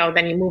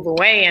 then you move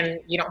away and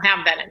you don't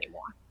have that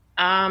anymore.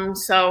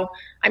 So,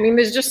 I mean,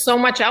 there's just so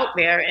much out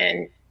there.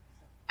 And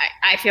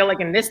I feel like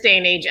in this day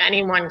and age,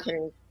 anyone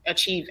can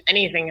achieve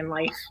anything in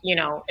life,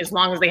 as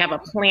long as they have a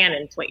plan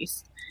in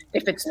place.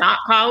 If it's not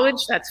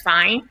college, that's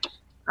fine.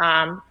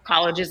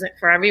 College isn't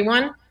for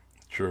everyone.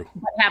 True.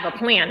 But have a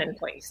plan in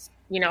place.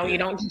 You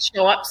don't just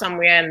show up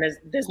somewhere and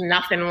there's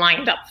nothing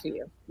lined up for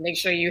you. Make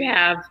sure you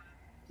have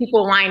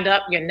people lined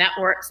up, your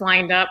networks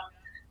lined up,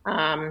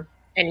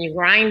 and you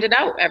grind it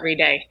out every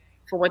day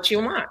for what you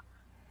want.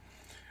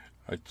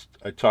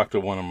 I talked to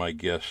one of my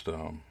guests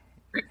a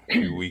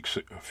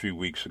few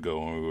weeks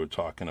ago, and we were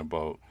talking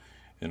about,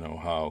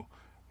 how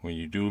when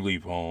you do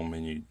leave home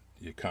and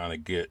you kind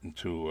of get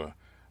into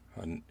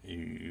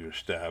you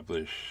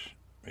establish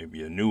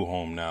maybe a new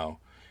home now,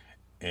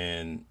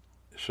 and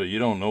so you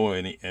don't know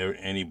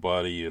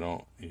anybody.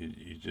 You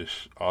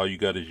just, all you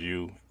got is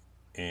you,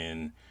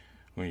 and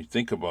when you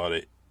think about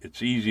it,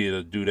 it's easier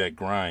to do that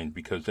grind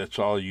because that's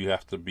all you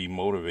have to be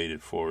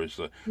motivated for is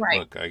Right.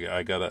 look,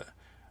 I gotta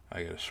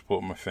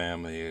support my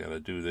family. I gotta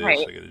do this. Right.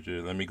 I gotta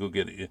do. Let me go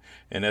get it.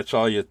 And that's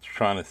all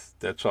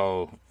that's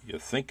all you're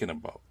thinking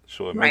about.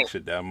 So it Right. makes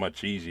it that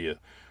much easier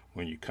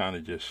when you kind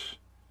of just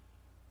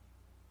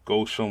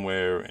go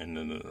somewhere, and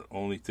then the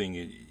only thing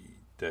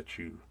that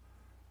you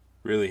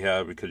really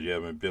have, because you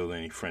haven't built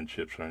any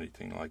friendships or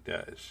anything like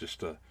that, is just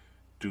to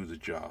do the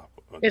job.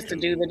 Just to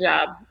do the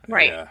job.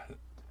 Right. Yeah.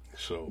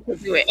 So. To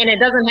do it, and it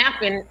doesn't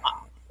happen,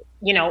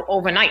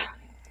 overnight.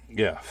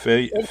 Yeah.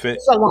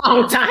 It's a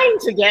long time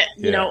to get,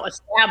 Yeah.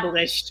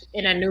 established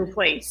in a new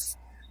place.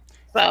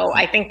 So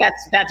I think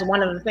that's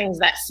one of the things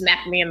that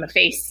smacked me in the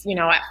face,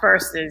 at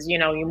first is, you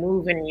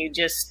move and you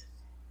just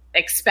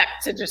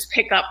expect to just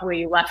pick up where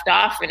you left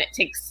off, and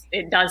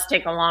it does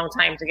take a long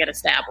time to get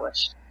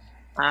established.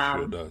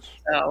 Sure does.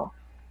 So,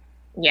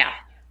 yeah.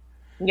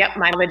 Yep,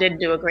 my mother did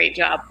do a great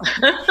job.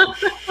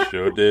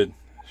 Sure did.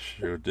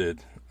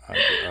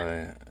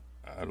 I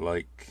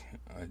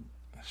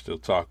still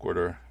talk with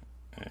her,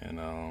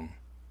 and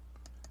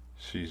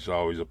she's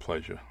always a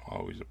pleasure.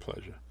 Always a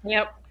pleasure.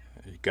 Yep.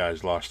 You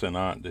guys lost an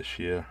aunt this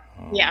year.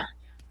 Yeah.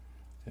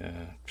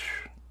 Yeah.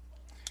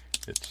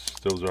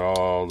 Those are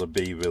all the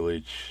Bay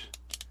Village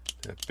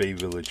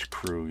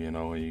crew,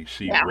 and you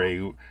see Yeah.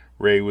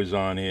 Ray was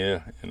on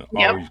here, and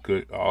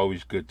Yep.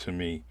 always good to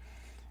me.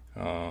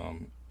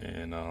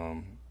 And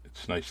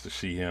it's nice to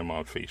see him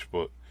on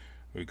Facebook.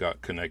 We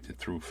got connected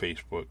through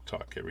Facebook,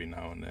 talk every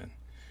now and then.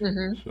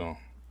 Mm-hmm. So,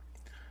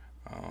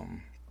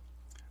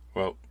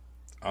 well,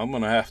 I'm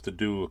gonna have to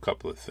do a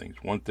couple of things.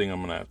 One thing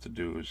I'm gonna have to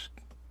do is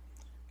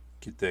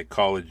get that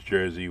college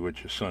jersey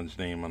with your son's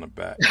name on the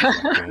back. So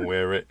I can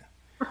wear it,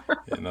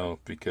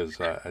 because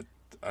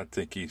I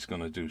think he's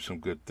gonna do some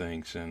good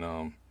things.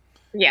 And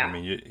Yeah. I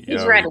mean,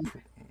 He's ready.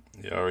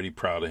 you're already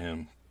proud of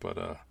him, but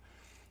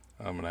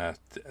I'm gonna have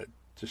to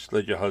just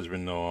let your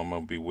husband know I'm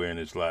gonna be wearing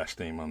his last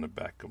name on the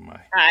back of my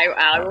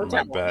I will my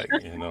tell him. back.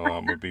 I'm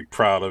gonna be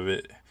proud of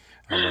it.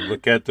 I'm gonna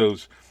look at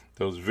those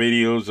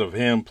videos of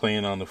him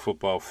playing on the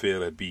football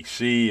field at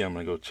BC. I'm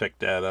gonna go check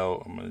that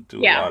out. I'm gonna do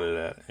a Yeah. lot of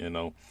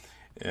that,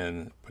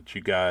 but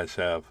you guys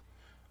have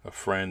a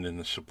friend and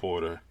a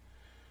supporter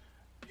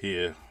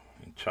here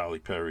in Charlie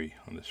Perry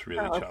on this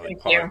Really Charlie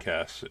thank you.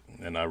 podcast,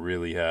 and I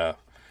really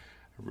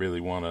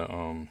want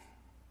to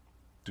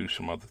do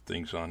some other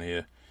things on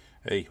here.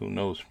 Hey, who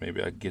knows? Maybe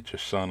I can get your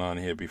son on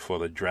here before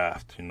the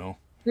draft.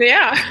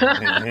 Yeah.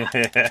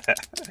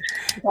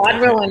 God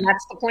willing,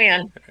 that's the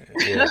plan.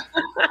 Yeah.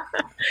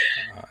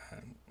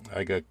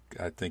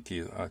 I think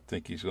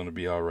he's going to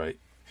be all right.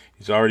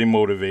 He's already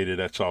motivated.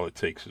 That's all it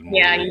takes is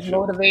Yeah, motivation. he's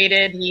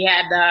motivated. He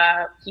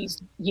had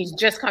he's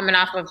just coming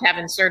off of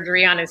having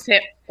surgery on his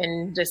hip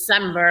in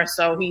December,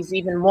 so he's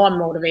even more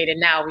motivated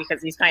now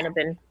because he's kind of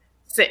been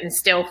sitting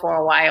still for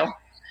a while.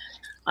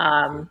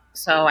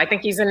 So I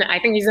think he's in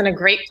a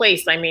great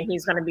place. I mean,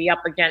 he's going to be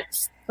up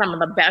against some of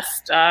the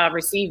best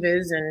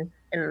receivers in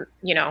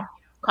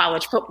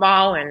college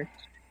football and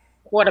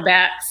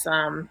quarterbacks.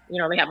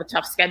 They have a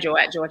tough schedule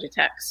at Georgia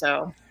Tech,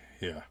 so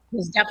Yeah.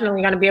 he's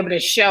definitely going to be able to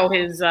show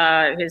his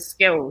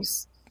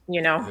skills.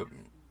 Yep.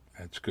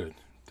 That's good.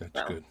 That's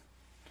So. good.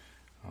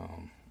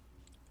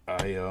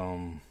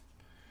 I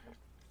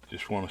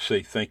just want to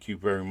say thank you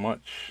very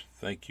much.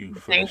 Thank you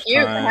for Thank this you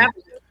for time.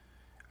 having me.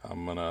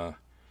 I'm gonna,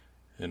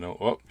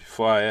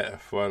 before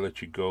I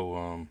let you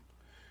go,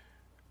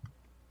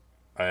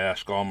 I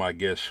ask all my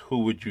guests, who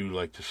would you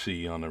like to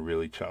see on the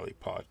Really Charlie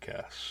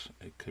podcast?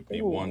 It could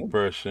be one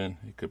person,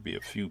 it could be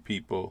a few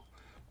people,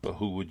 but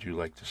who would you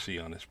like to see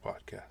on this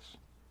podcast?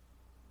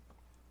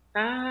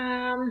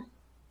 I'm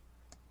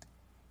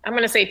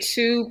going to say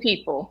two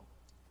people.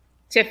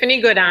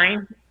 Tiffany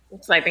Goodine,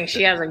 because I think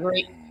she has a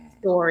great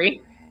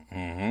story,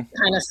 Mm-hmm.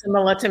 kind of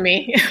similar to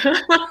me.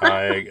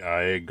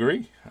 I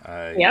agree.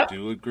 I Yep.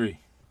 do agree.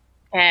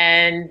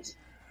 And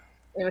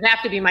it would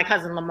have to be my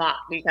cousin Lamont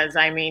because,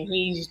 I mean,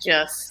 he's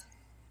just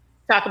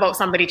talk about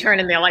somebody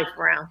turning their life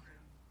around.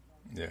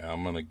 Yeah,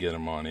 I'm gonna get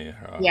him on here.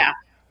 Yeah.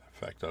 In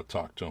fact, I'll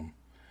talk to him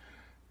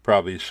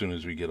probably as soon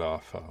as we get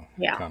off. I'll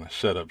Yeah. kind of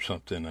set up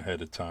something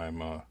ahead of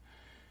time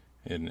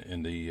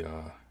in the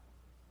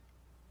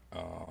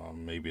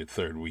maybe a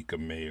third week of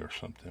May or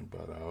something.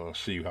 But I'll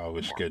see how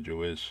his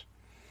schedule is.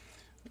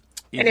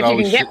 He's And if you can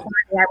always get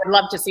Bernie, I would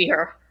love to see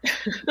her.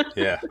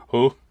 yeah.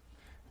 Who?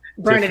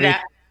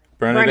 Bernadette.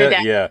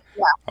 Bernadette. Yeah.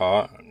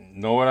 Yeah.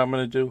 Know what I'm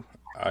gonna do?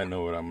 I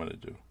know what I'm gonna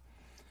do.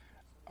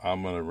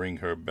 I'm gonna ring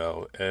her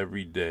bell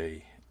every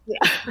day. Yeah.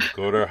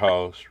 Go to her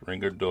house,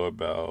 ring her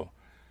doorbell.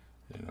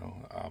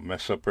 I'll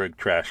mess up her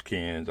trash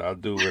cans. I'll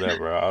do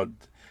whatever.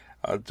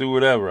 I'll do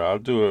whatever. I'll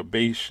do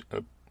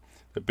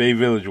the Bay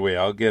Village way.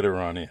 I'll get her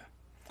on here.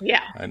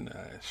 Yeah. And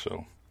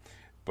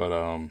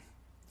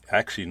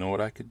actually, you know what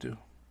I could do?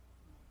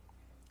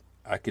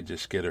 I could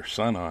just get her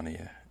son on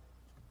here.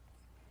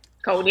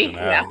 Cody,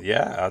 yeah.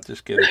 Yeah, I'll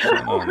just get her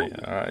son on here.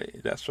 All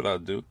right, that's what I'll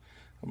do.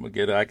 I'm gonna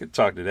get her. I could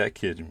talk to that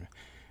kid.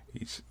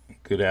 He's a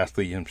good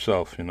athlete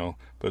himself,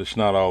 but it's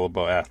not all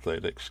about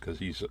athletics because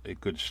he's a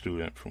good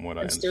student from what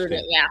I understand.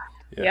 Student, yeah.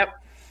 Yep.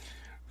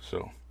 So,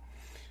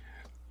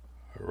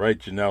 all right,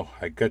 Janelle,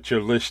 I got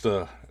your list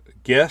of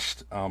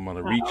guests. I'm going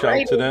to reach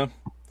out to them,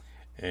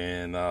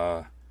 and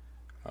I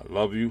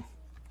love you.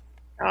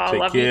 Take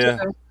love care. You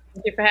too.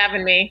 Thank you for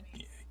having me.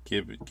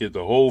 Give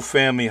the whole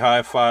family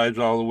high fives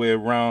all the way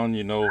around,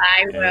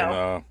 I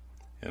will.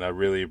 And I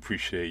really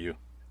appreciate you.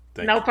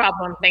 No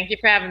problem. Thank you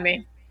for having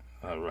me.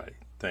 All right.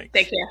 Thanks.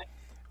 Take care.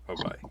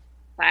 Bye-bye.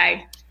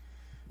 Bye.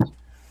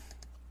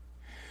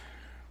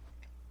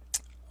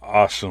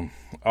 Awesome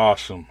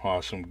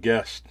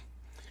guest.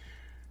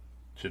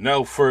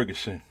 Janelle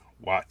Ferguson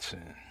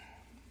Watson,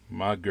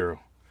 my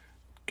girl.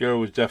 Girl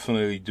was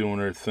definitely doing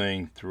her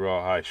thing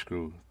throughout high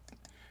school,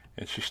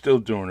 and she's still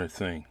doing her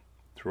thing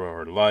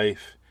throughout her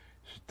life.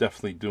 She's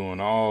definitely doing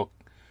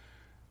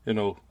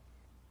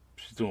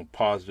she's doing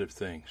positive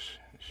things.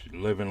 She's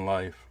living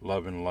life,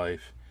 loving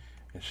life,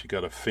 and she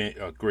got a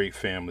great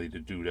family to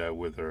do that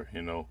with her,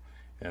 and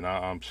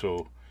I'm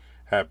so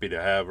happy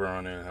to have her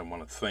on it. I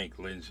want to thank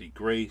Lindsay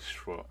Grace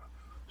for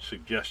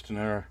suggesting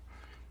her.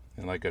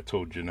 And like I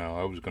told Janelle,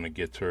 I was going to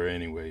get to her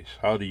anyways.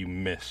 How do you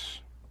miss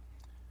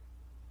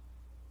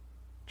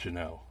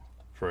Janelle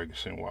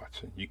Ferguson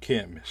Watson? You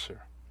can't miss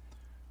her.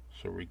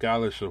 So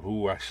regardless of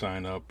who I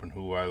sign up and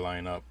who I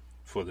line up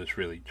for this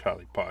Really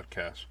Charlie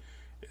podcast,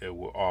 it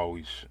will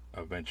always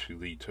eventually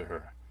lead to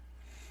her.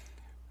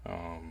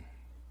 And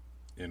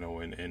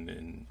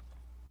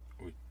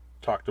we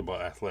talked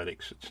about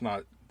athletics. It's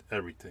not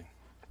everything.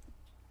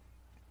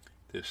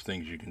 There's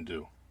things you can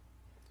do.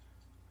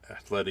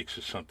 Athletics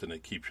is something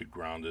that keeps you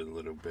grounded a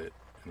little bit,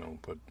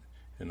 but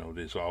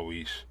there's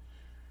always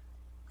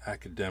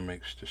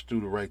academics. Just do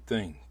the right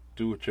thing.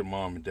 Do what your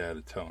mom and dad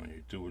are telling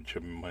you. Do what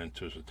your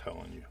mentors are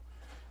telling you.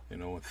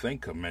 And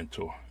thank a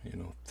mentor.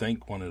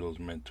 Thank one of those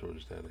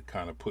mentors that are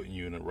kind of putting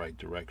you in the right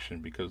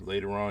direction, because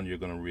later on you're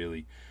going to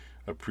really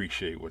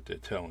appreciate what they're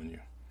telling you.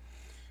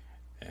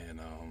 And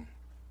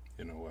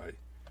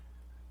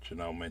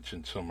Janelle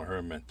mentioned some of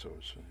her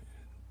mentors.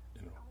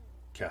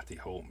 Kathy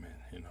Holtman,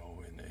 and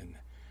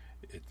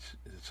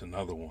it's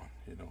another one,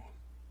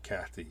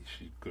 Kathy,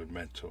 she's a good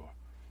mentor.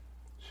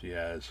 She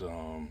has,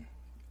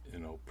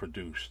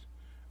 produced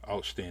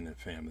outstanding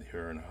family,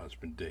 her and her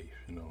husband Dave,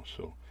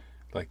 so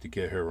I'd like to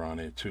get her on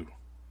there too.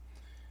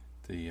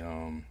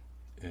 And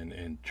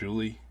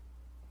Julie,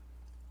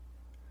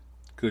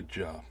 good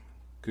job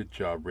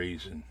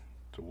raising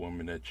the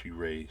woman that you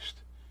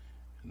raised.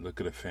 And look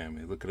at the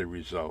family, look at the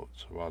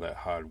results of all that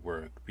hard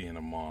work, being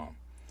a mom,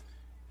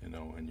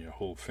 and your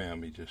whole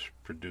family just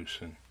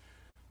producing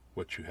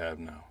what you have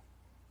now.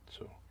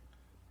 So,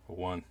 for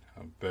one,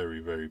 I'm very,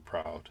 very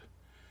proud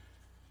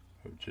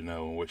of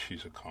Janelle and what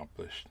she's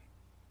accomplished.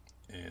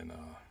 And,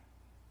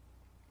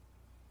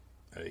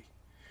 hey.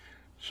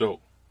 So,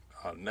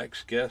 our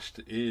next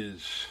guest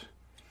is,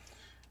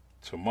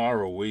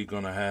 tomorrow we're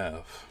going to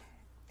have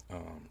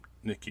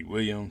Nikki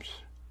Williams.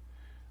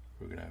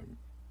 We're going to have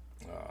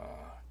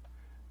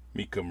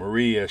Mika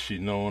Marie, as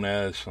she's known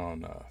as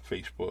on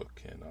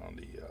Facebook, and on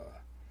the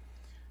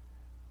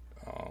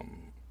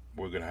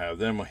we're going to have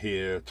them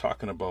here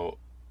talking about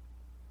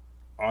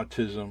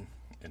autism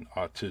and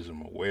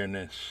autism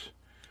awareness.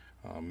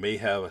 May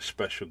have a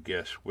special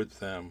guest with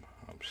them.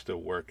 I'm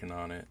still working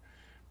on it,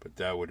 but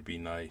that would be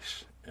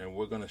nice. And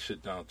we're going to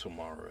sit down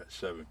tomorrow at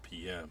 7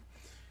 p.m.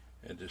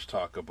 and just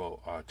talk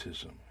about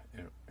autism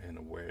and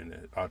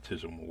awareness,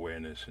 autism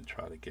awareness, and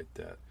try to get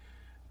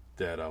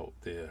that out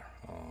there.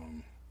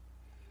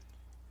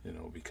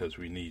 Because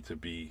we need to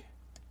be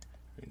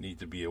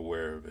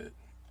aware of it.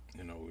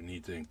 We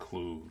need to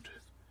include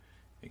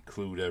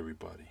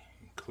everybody,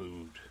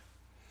 include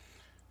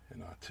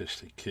an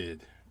autistic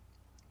kid,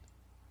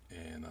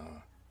 and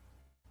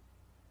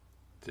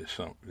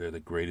they're the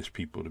greatest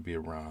people to be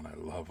around. I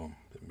love them.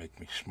 They make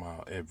me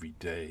smile every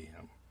day.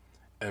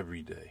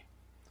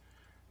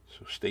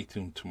 So stay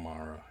tuned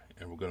tomorrow,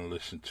 and we're going to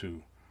listen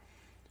to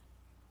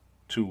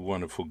two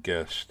wonderful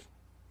guests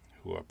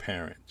who are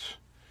parents,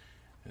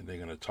 and they're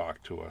going to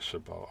talk to us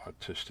about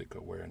autistic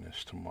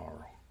awareness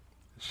tomorrow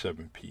at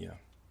 7 p.m.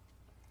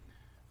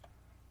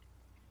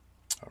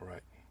 All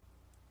right.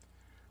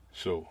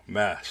 So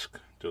mask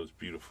those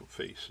beautiful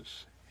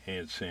faces.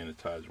 Hand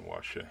sanitize and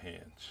wash your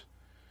hands.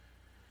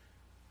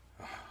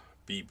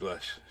 Be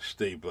blessed.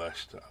 Stay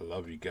blessed. I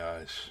love you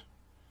guys.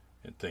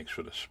 And thanks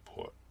for the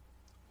support.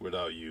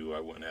 Without you,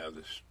 I wouldn't have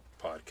this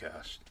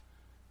podcast.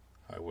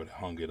 I would have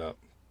hung it up.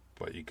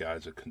 But you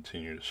guys are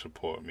continuing to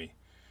support me.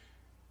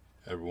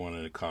 Everyone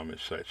in the comment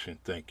section,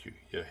 thank you.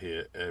 You're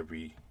here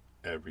every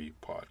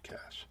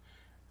podcast.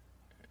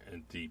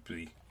 And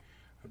deeply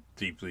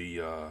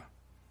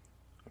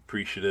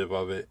appreciative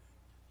of it.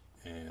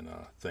 And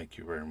thank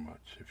you very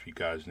much. If you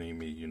guys need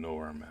me, you know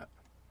where I'm at.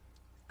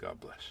 God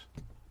bless.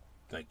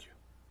 Thank you.